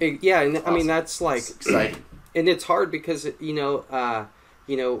do. Well, yeah, and awesome. I mean that's like it's exciting, and it's hard because you know,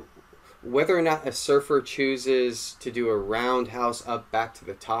 whether or not a surfer chooses to do a roundhouse up back to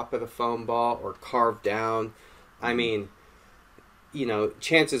the top of the foam ball or carve down, I mean, you know,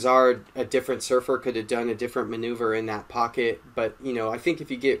 chances are a different surfer could have done a different maneuver in that pocket. But you know, I think if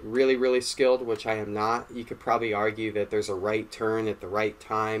you get really, really skilled, which I am not, you could probably argue that there's a right turn at the right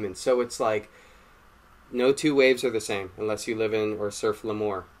time, and so it's like. No two waves are the same unless you live in or surf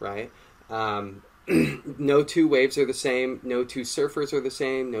Lemoore, right? No two waves are the same. No two surfers are the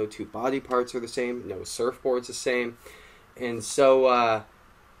same. No two body parts are the same. No surfboard's the same. And so,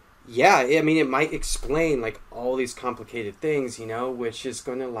 yeah, I mean, it might explain like all these complicated things, you know, which is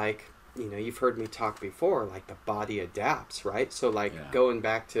going to like, you know, you've heard me talk before, like the body adapts, right? So like going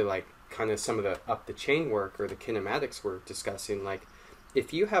back to like kind of some of the up the chain work or the kinematics we're discussing, like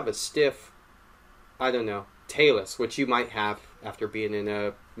if you have a stiff, I don't know, talus, which you might have after being in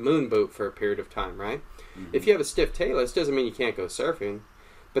a moon boot for a period of time, right? If you have a stiff talus, doesn't mean you can't go surfing,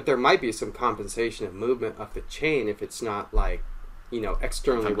 but there might be some compensation of movement up the chain if it's not like, you know,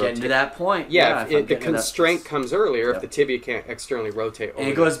 externally rotated. Getting to that point. Yeah, if the constraint comes earlier, if the tibia can't externally rotate. And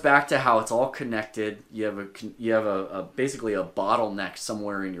it goes back to how it's all connected. You have a basically a bottleneck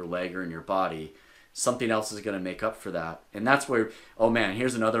somewhere in your leg or in your body. Something else is going to make up for that. And that's where, oh man,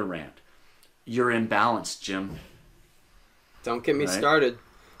 here's another rant. You're imbalanced, Jim. Don't get me started.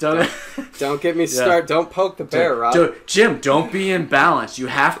 Don't get me started. Don't poke the bear, Rob. Jim, don't be imbalanced. You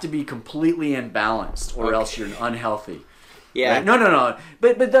have to be completely imbalanced or else you're unhealthy. Yeah. Right? No.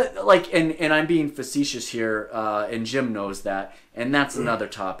 But like, and I'm being facetious here, and Jim knows that. And that's another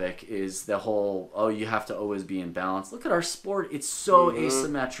topic is the whole, oh, you have to always be in balance. Look at our sport. It's so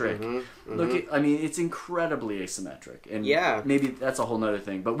asymmetric. Look at, I mean, it's incredibly asymmetric. And maybe that's a whole nother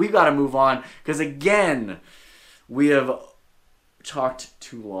thing. But we've got to move on because, again, we have talked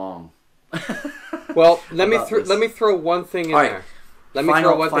too long. Well, let me throw one thing in there. Let me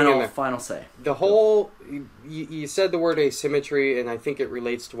throw one thing in there. Final say. The whole, you said the word asymmetry, and I think it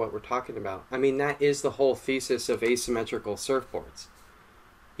relates to what we're talking about. I mean, that is the whole thesis of asymmetrical surfboards.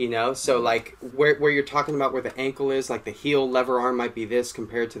 You know, so like where you're talking about where the ankle is, like the heel lever arm might be this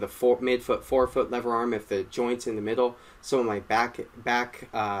compared to the midfoot, forefoot lever arm if the joint's in the middle. So in my back,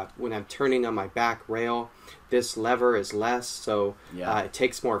 when I'm turning on my back rail, this lever is less, so it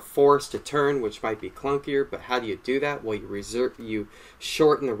takes more force to turn, which might be clunkier. But how do you do that? Well, you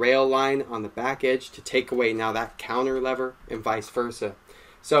shorten the rail line on the back edge to take away now that counter lever, and vice versa.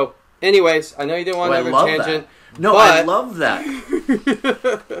 So, anyways, I know you didn't want another tangent. No, I love that.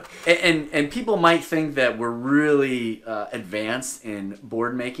 and people might think that we're really advanced in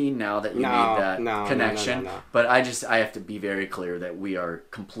board making now that you made that connection. No. But I have to be very clear that we are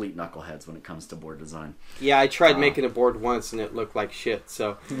complete knuckleheads when it comes to board design. Yeah, I tried making a board once and it looked like shit.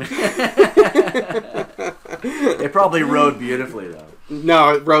 So it probably rode beautifully though.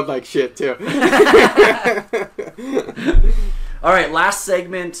 No, it rode like shit too. All right, last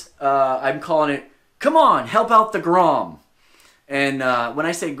segment. I'm calling it, come on, help out the Grom. And when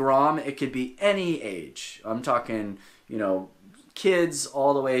I say Grom, it could be any age. I'm talking, kids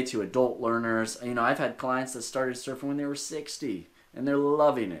all the way to adult learners. I've had clients that started surfing when they were 60, and they're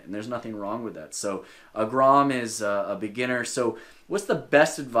loving it, and there's nothing wrong with that. So a Grom is a beginner. So what's the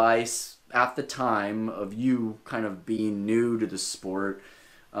best advice at the time of you kind of being new to the sport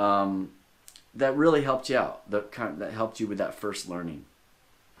that really helped you out, that helped you with that first learning?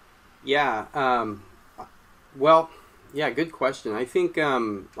 Yeah. Well, yeah, good question. I think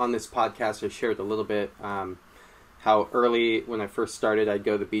on this podcast I shared a little bit how early when I first started I'd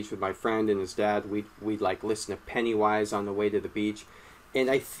go to the beach with my friend and his dad. We'd like listen to Pennywise on the way to the beach. And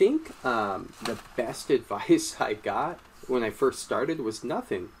I think the best advice I got when I first started was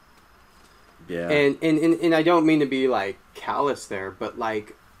nothing. Yeah. And I don't mean to be like callous there, but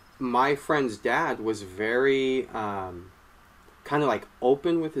like my friend's dad was very kind of like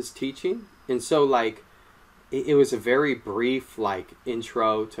open with his teaching. And so like it was a very brief like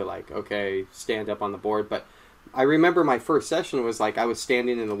intro to like, okay, stand up on the board. But I remember my first session was like I was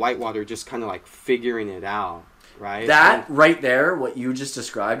standing in the whitewater just kind of like figuring it out, right? That right there, what you just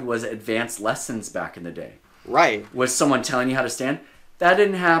described, was advanced lessons back in the day. Right. Was someone telling you how to stand? That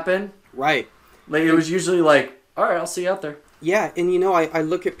didn't happen. Right. Like it was usually like, all right, I'll see you out there. Yeah, and I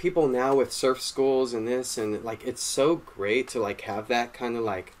look at people now with surf schools and this, and like it's so great to like have that kind of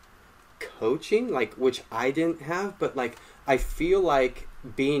like coaching, like which I didn't have, but like I feel like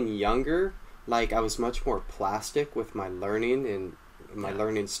being younger, like I was much more plastic with my learning and my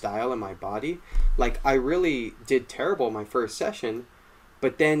learning style and my body. Like I really did terrible my first session,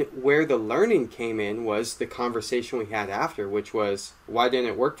 but then where the learning came in was the conversation we had after, which was, why didn't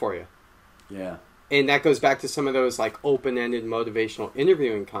it work for you? Yeah. And that goes back to some of those like open-ended motivational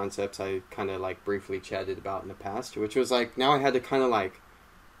interviewing concepts I kind of like briefly chatted about in the past, which was like, now I had to kind of like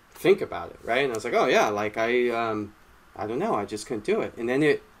think about it, right? And I was like, oh yeah, like I don't know, I just couldn't do it. And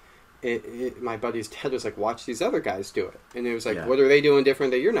then my buddy's dad was like, watch these other guys do it. And it was like, what are they doing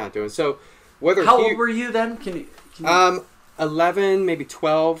different that you're not doing? So whether How old were you then? Can you... 11, maybe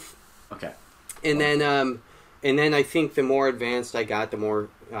 12. Okay. And then I think the more advanced I got, the more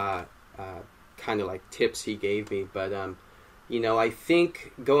kind of like tips he gave me. But I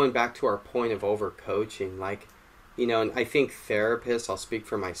think going back to our point of overcoaching, like, and I think therapists, I'll speak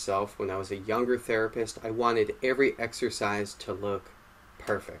for myself, when I was a younger therapist, I wanted every exercise to look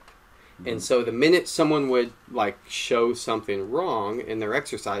perfect. Mm-hmm. And so the minute someone would like show something wrong in their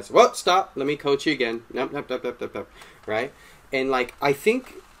exercise, well, stop, let me coach you again. Nope, right? And like, I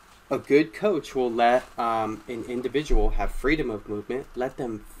think a good coach will let an individual have freedom of movement, let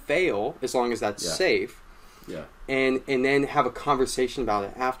them fail as long as that's safe, and then have a conversation about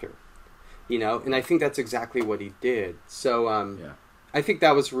it after, and I think that's exactly what he did. So I think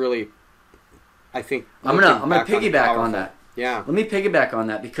that was really, I'm gonna piggyback on that. Yeah, let me piggyback on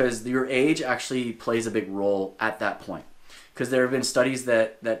that because your age actually plays a big role at that point, because there have been studies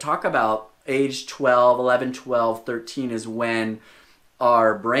that talk about age 11, 12, 13 is when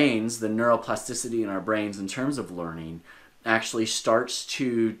our brains, the neuroplasticity in our brains in terms of learning, actually starts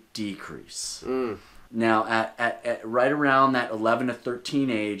to decrease. Now, at right around that 11 to 13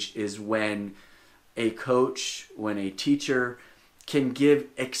 age is when a coach, when a teacher can give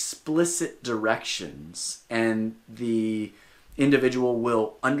explicit directions, and the individual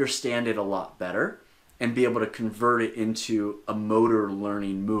will understand it a lot better and be able to convert it into a motor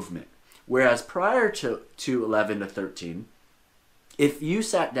learning movement. Whereas prior to 11 to 13, if you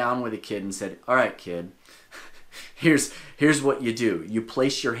sat down with a kid and said, all right, kid, here's what you do. You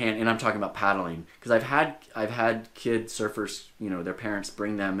place your hand, and I'm talking about paddling, because I've had kid surfers, their parents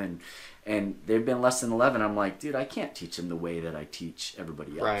bring them, and they've been less than 11. I'm like, dude, I can't teach them the way that I teach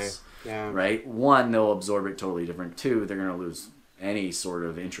everybody else. Right. Yeah. Right? One, they'll absorb it totally different. Two, they're going to lose any sort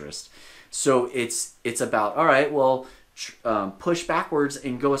of interest. So it's about, all right, well, push backwards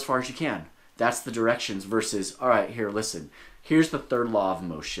and go as far as you can. That's the directions versus, all right, here, listen. Here's the third law of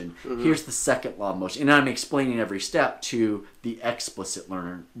motion. Mm-hmm. Here's the second law of motion. And I'm explaining every step to the explicit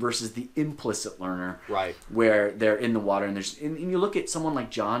learner versus the implicit learner. Right. Where they're in the water. And you look at someone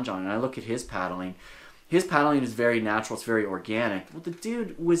like John, and I look at his paddling. His paddling is very natural. It's very organic. Well, the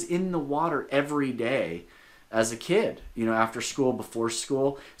dude was in the water every day as a kid, after school, before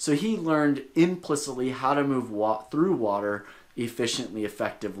school. So he learned implicitly how to move through water efficiently,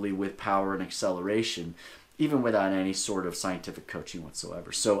 effectively, with power and acceleration, even without any sort of scientific coaching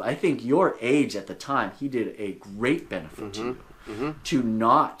whatsoever. So I think your age at the time, he did a great benefit to you to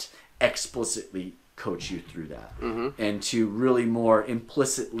not explicitly coach you through that and to really more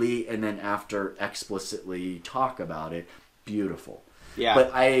implicitly and then after explicitly talk about it. Beautiful. Yeah.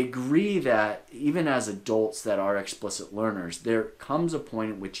 But I agree that even as adults that are explicit learners, there comes a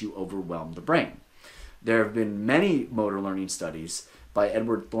point at which you overwhelm the brain. There have been many motor learning studies by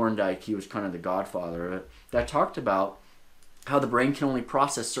Edward Thorndike, he was kind of the godfather of it, that talked about how the brain can only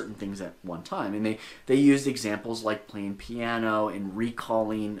process certain things at one time. And they used examples like playing piano and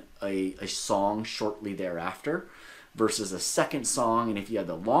recalling a song shortly thereafter versus a second song. And if you had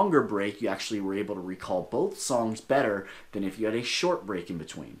the longer break, you actually were able to recall both songs better than if you had a short break in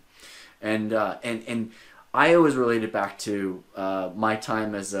between. And I always relate it back to my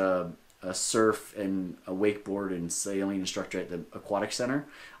time as a surf and a wakeboard and sailing instructor at the aquatic center.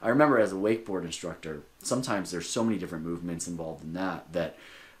 I remember as a wakeboard instructor, sometimes there's so many different movements involved in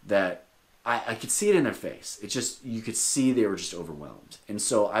that I could see it in their face. It's just, you could see they were just overwhelmed. And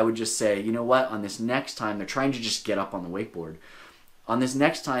so I would just say, you know what, on this next time, they're trying to just get up on the wakeboard. On this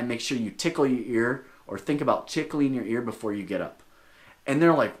next time, make sure you tickle your ear or think about tickling your ear before you get up. And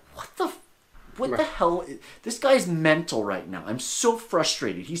they're like, what the hell? This guy's mental right now. I'm so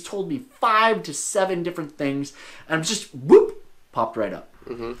frustrated. He's told me 5 to 7 different things, and I'm just, whoop, popped right up.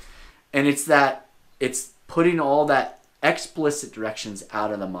 Mm-hmm. And it's putting all that explicit directions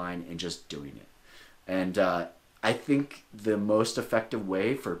out of the mind and just doing it. And I think the most effective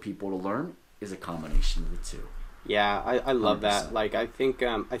way for people to learn is a combination of the two. Yeah, I love 100%. That. Like, I think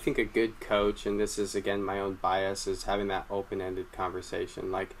a good coach, and this is again my own bias, is having that open-ended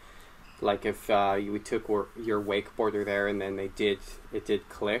conversation. Like if we took your wakeboarder there and then it did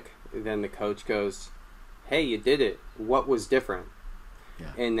click, then the coach goes, "Hey, you did it. What was different?"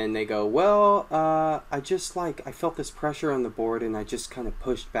 Yeah. And then they go, "Well, I just I felt this pressure on the board and I just kind of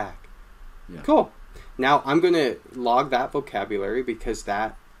pushed back." Yeah. Cool. Now I'm going to log that vocabulary because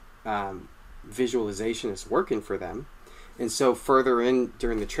that visualization is working for them. And so further in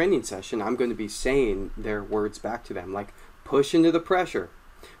during the training session, I'm going to be saying their words back to them, like push into the pressure.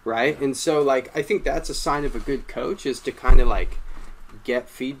 Right? And so, I think that's a sign of a good coach is to kind of, get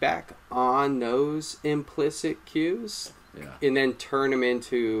feedback on those implicit cues and then turn them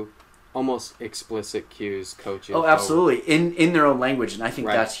into almost explicit cues, coaching. Oh, absolutely. In their own language. And I think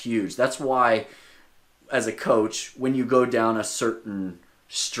that's huge. That's why, as a coach, when you go down a certain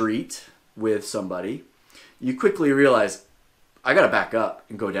street with somebody, you quickly realize, I got to back up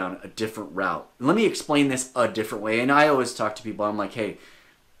and go down a different route. Let me explain this a different way. And I always talk to people, I'm like, hey,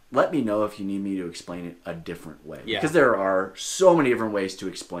 let me know if you need me to explain it a different way. Yeah. Because there are so many different ways to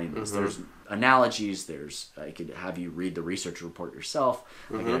explain this. Mm-hmm. There's analogies. I could have you read the research report yourself.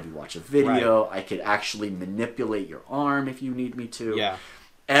 Mm-hmm. I could have you watch a video. Right. I could actually manipulate your arm if you need me to. Yeah.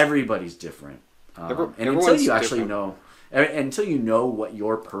 Everybody's different. And until you actually know, until you know what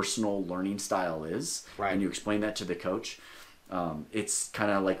your personal learning style is, and you explain that to the coach, it's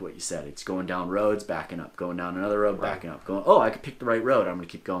kind of like what you said. It's going down roads, backing up, going down another road, backing up, going, I could pick the right road. I'm going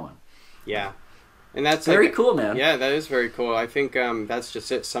to keep going. Yeah. And that's very cool, man. Yeah, that is very cool. I think that's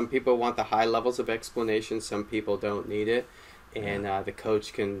just it. Some people want the high levels of explanation. Some people don't need it. And the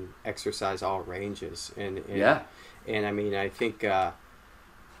coach can exercise all ranges. And I mean, I think, I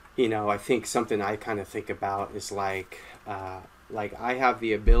think something I kind of think about is I have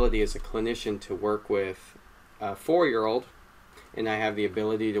the ability as a clinician to work with a 4-year-old, and I have the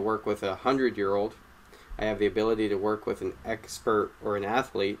ability to work with a 100-year-old, I have the ability to work with an expert or an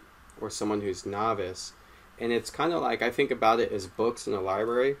athlete or someone who's novice. And it's kind of like, I think about it as books in a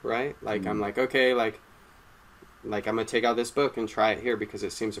library, right? Like, I'm like, okay, like I'm going to take out this book and try it here because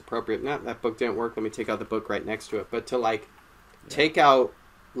it seems appropriate. No, that book didn't work. Let me take out the book right next to it. But to like take out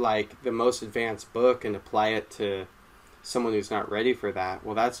like the most advanced book and apply it to someone who's not ready for that,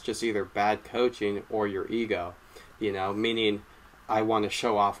 well, that's just either bad coaching or your ego, you know, meaning I want to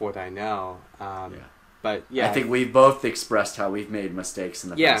show off what I know. But yeah, I think we've both expressed how we've made mistakes in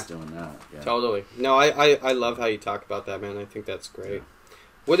the past doing that. Yeah. Totally. No, I love how you talk about that, man. I think that's great. Yeah.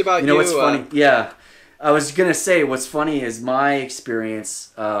 What about you? You know what's funny? Yeah. I was going to say, what's funny is my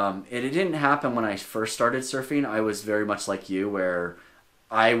experience, it didn't happen when I first started surfing. I was very much like you, where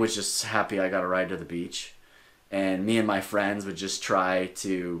I was just happy I got a ride to the beach. And me and my friends would just try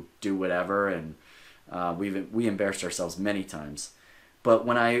to do whatever, and we embarrassed ourselves many times. But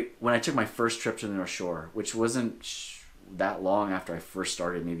when I took my first trip to the North Shore, which wasn't that long after I first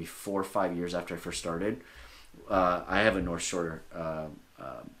started, maybe 4 or 5 years after I first started, I have a North Shore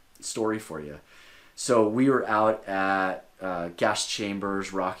story for you. So we were out at Gas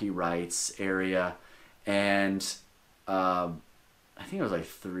Chambers, Rocky Rights area, and I think it was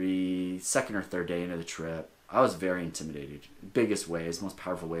like second or third day into the trip. I was very intimidated. Biggest waves, most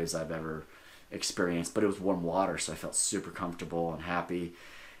powerful waves I've ever experienced, but it was warm water, so I felt super comfortable and happy.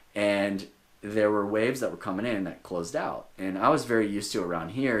 And there were waves that were coming in that closed out. And I was very used to around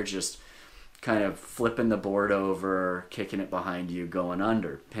here just kind of flipping the board over, kicking it behind you, going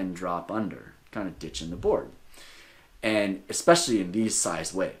under, pin drop under, kind of ditching the board. And especially in these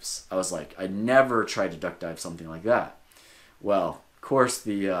size waves, I was like, I never tried to duck dive something like that. Well, of course,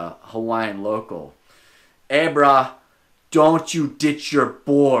 the Hawaiian local, "Hey, brah, don't you ditch your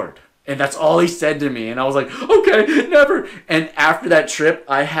board." And that's all he said to me. And I was like, okay, never. And after that trip,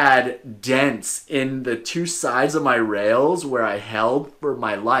 I had dents in the two sides of my rails where I held for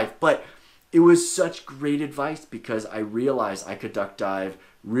my life. But it was such great advice because I realized I could duck dive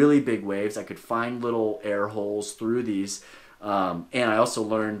really big waves. I could find little air holes through these. And I also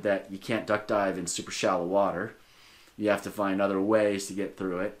learned that you can't duck dive in super shallow water. You have to find other ways to get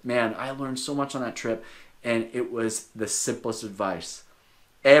through it. Man, I learned so much on that trip. And it was the simplest advice.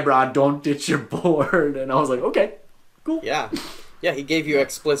 "Hey, bro, don't ditch your board." And I was like, okay, cool. Yeah. Yeah, he gave you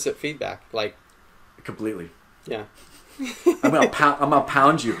explicit feedback. Like, completely. Yeah. I'm gonna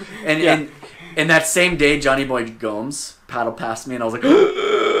pound you. And that same day, Johnny Boy Gomes paddled past me, and I was like,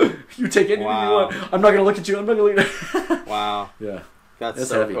 you take anything you want. I'm not gonna look at you. I'm not gonna look at you. Wow. Yeah. That's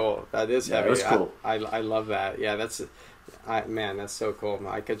so heavy. Cool. That is heavy. It was cool. I love that. Yeah, man, that's so cool.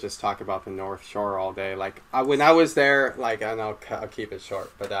 I could just talk about the North Shore all day. Like when I was there, like, and I'll keep it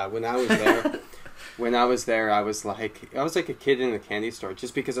short. But when I was there, I was like a kid in a candy store,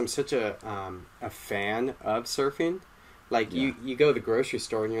 just because I'm such a fan of surfing. Like you go to the grocery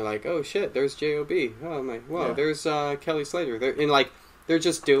store and you're like, oh shit, there's J.O.B. Oh, I'm like, whoa, there's Kelly Slater. And like they're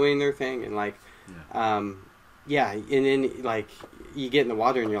just doing their thing, and like, and then like you get in the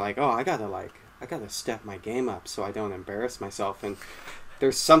water and you're like, oh, I gotta step my game up so I don't embarrass myself. And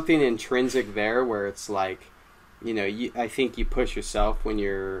there's something intrinsic there where it's like, you know, I think you push yourself when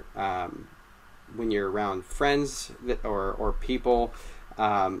you're around friends or people,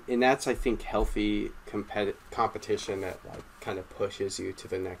 and that's, I think, healthy competition that like kind of pushes you to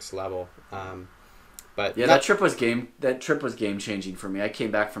the next level. But yeah, that trip was game changing for me. I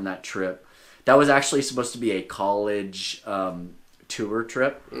came back from that trip. That was actually supposed to be a college tour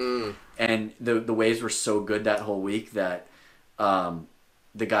trip, and the waves were so good that whole week that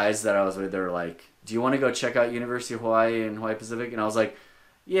the guys that I was with, they were like, "Do you want to go check out University of Hawaii and Hawaii Pacific?" And I was like,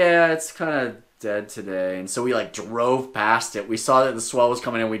 "Yeah, it's kind of dead today." And so we like drove past it. We saw that the swell was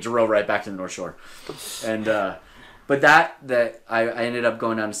coming in. We drove right back to the North Shore, and but that I ended up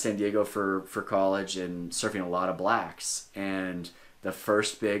going down to San Diego for college and surfing a lot of blacks. And the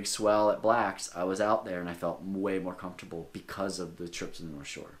first big swell at Blacks, I was out there and I felt way more comfortable because of the trip to the North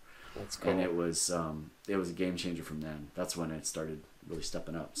Shore. That's cool. And it was a game changer from then. That's when it started really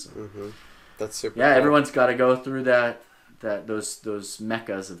stepping up. So that's super. Yeah, cool. Everyone's got to go through those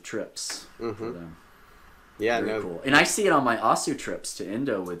meccas of trips for them. Yeah, Very cool. And I see it on my ASU trips to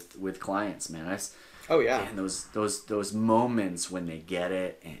Indo with clients, man. And those moments when they get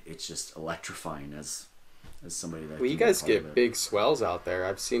it, it's just electrifying as somebody that. Well, you guys get big swells out there.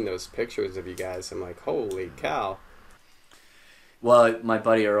 I've seen those pictures of you guys. I'm like, holy cow. Well, my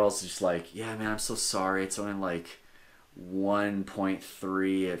buddy Earl's just like, yeah, man, I'm so sorry. It's only like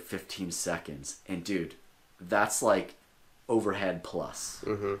 1.3 at 15 seconds. And dude, that's like overhead plus,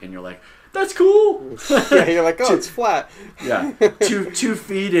 and you're like, that's cool. Yeah, you're like, oh, it's flat. Yeah, 2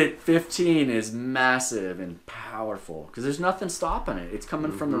 feet at 15 is massive and powerful because there's nothing stopping it. It's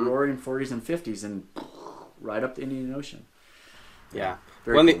coming from the roaring 40s and 50s and right up the Indian Ocean. Yeah,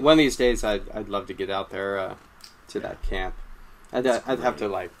 Very cool. one of these days I'd love to get out there to that camp. I'd have to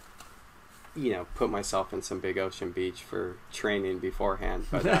like, you know, put myself in some big ocean beach for training beforehand.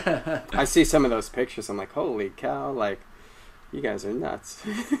 But I see some of those pictures. I'm like, holy cow! Like, you guys are nuts.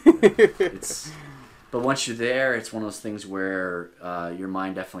 But once you're there, it's one of those things where your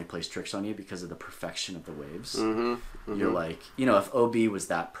mind definitely plays tricks on you because of the perfection of the waves. You're like, you know, if OB was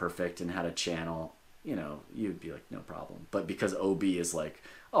that perfect and had a channel, you know, you'd be like, no problem. But because OB is like,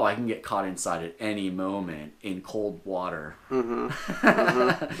 oh, I can get caught inside at any moment in cold water, and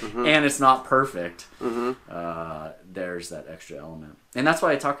it's not perfect, there's that extra element. And that's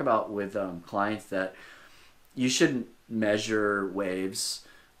why I talk about with clients that you shouldn't measure waves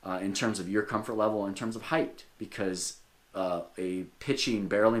in terms of your comfort level, in terms of height, because a pitching,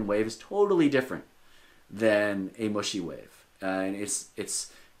 barreling wave is totally different than a mushy wave. And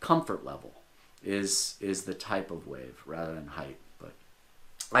it's comfort level is the type of wave rather than height. But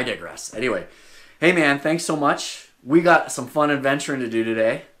I digress. Anyway, hey man, thanks so much. We got some fun adventuring to do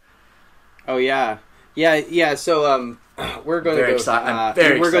today. Oh yeah. So we're going to go. I'm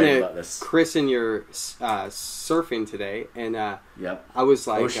very excited about this. Christen your surfing today, and Yep. I was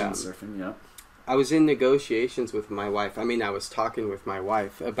like ocean surfing. Yep. I was in negotiations with my wife. I mean, I was talking with my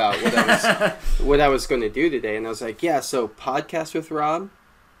wife about what I was going to do today, and I was like, yeah, so podcast with Rob,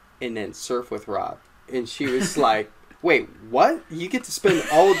 and then surf with Rob, and she was like, wait, what? You get to spend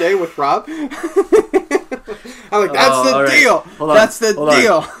all day with Rob? I'm like, that's the deal. That's the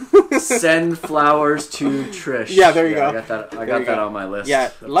deal. Send flowers to Trish. Yeah, there you go. I got that on my list. Yeah,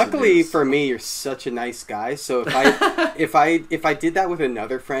 luckily for me, you're such a nice guy. So if I did that with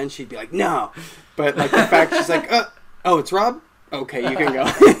another friend, she'd be like, no. But like the fact she's like, oh, it's Rob. Okay, you can go.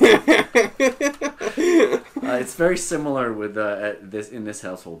 It's very similar with in this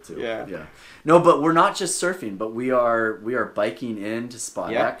household too. Yeah. No, but we're not just surfing, but we are biking into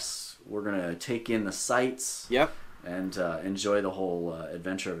Spot X. We're gonna take in the sights. Yep. And enjoy the whole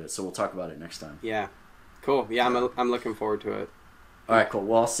adventure of it. So we'll talk about it next time. Yeah. Cool. Yeah, I'm looking forward to it. All right, cool.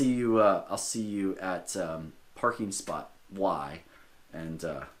 Well, I'll see you at parking spot Y, and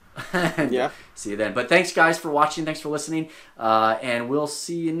yeah. See you then. But thanks, guys, for watching. Thanks for listening, and we'll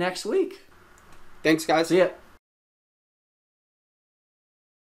see you next week. Thanks, guys. See ya.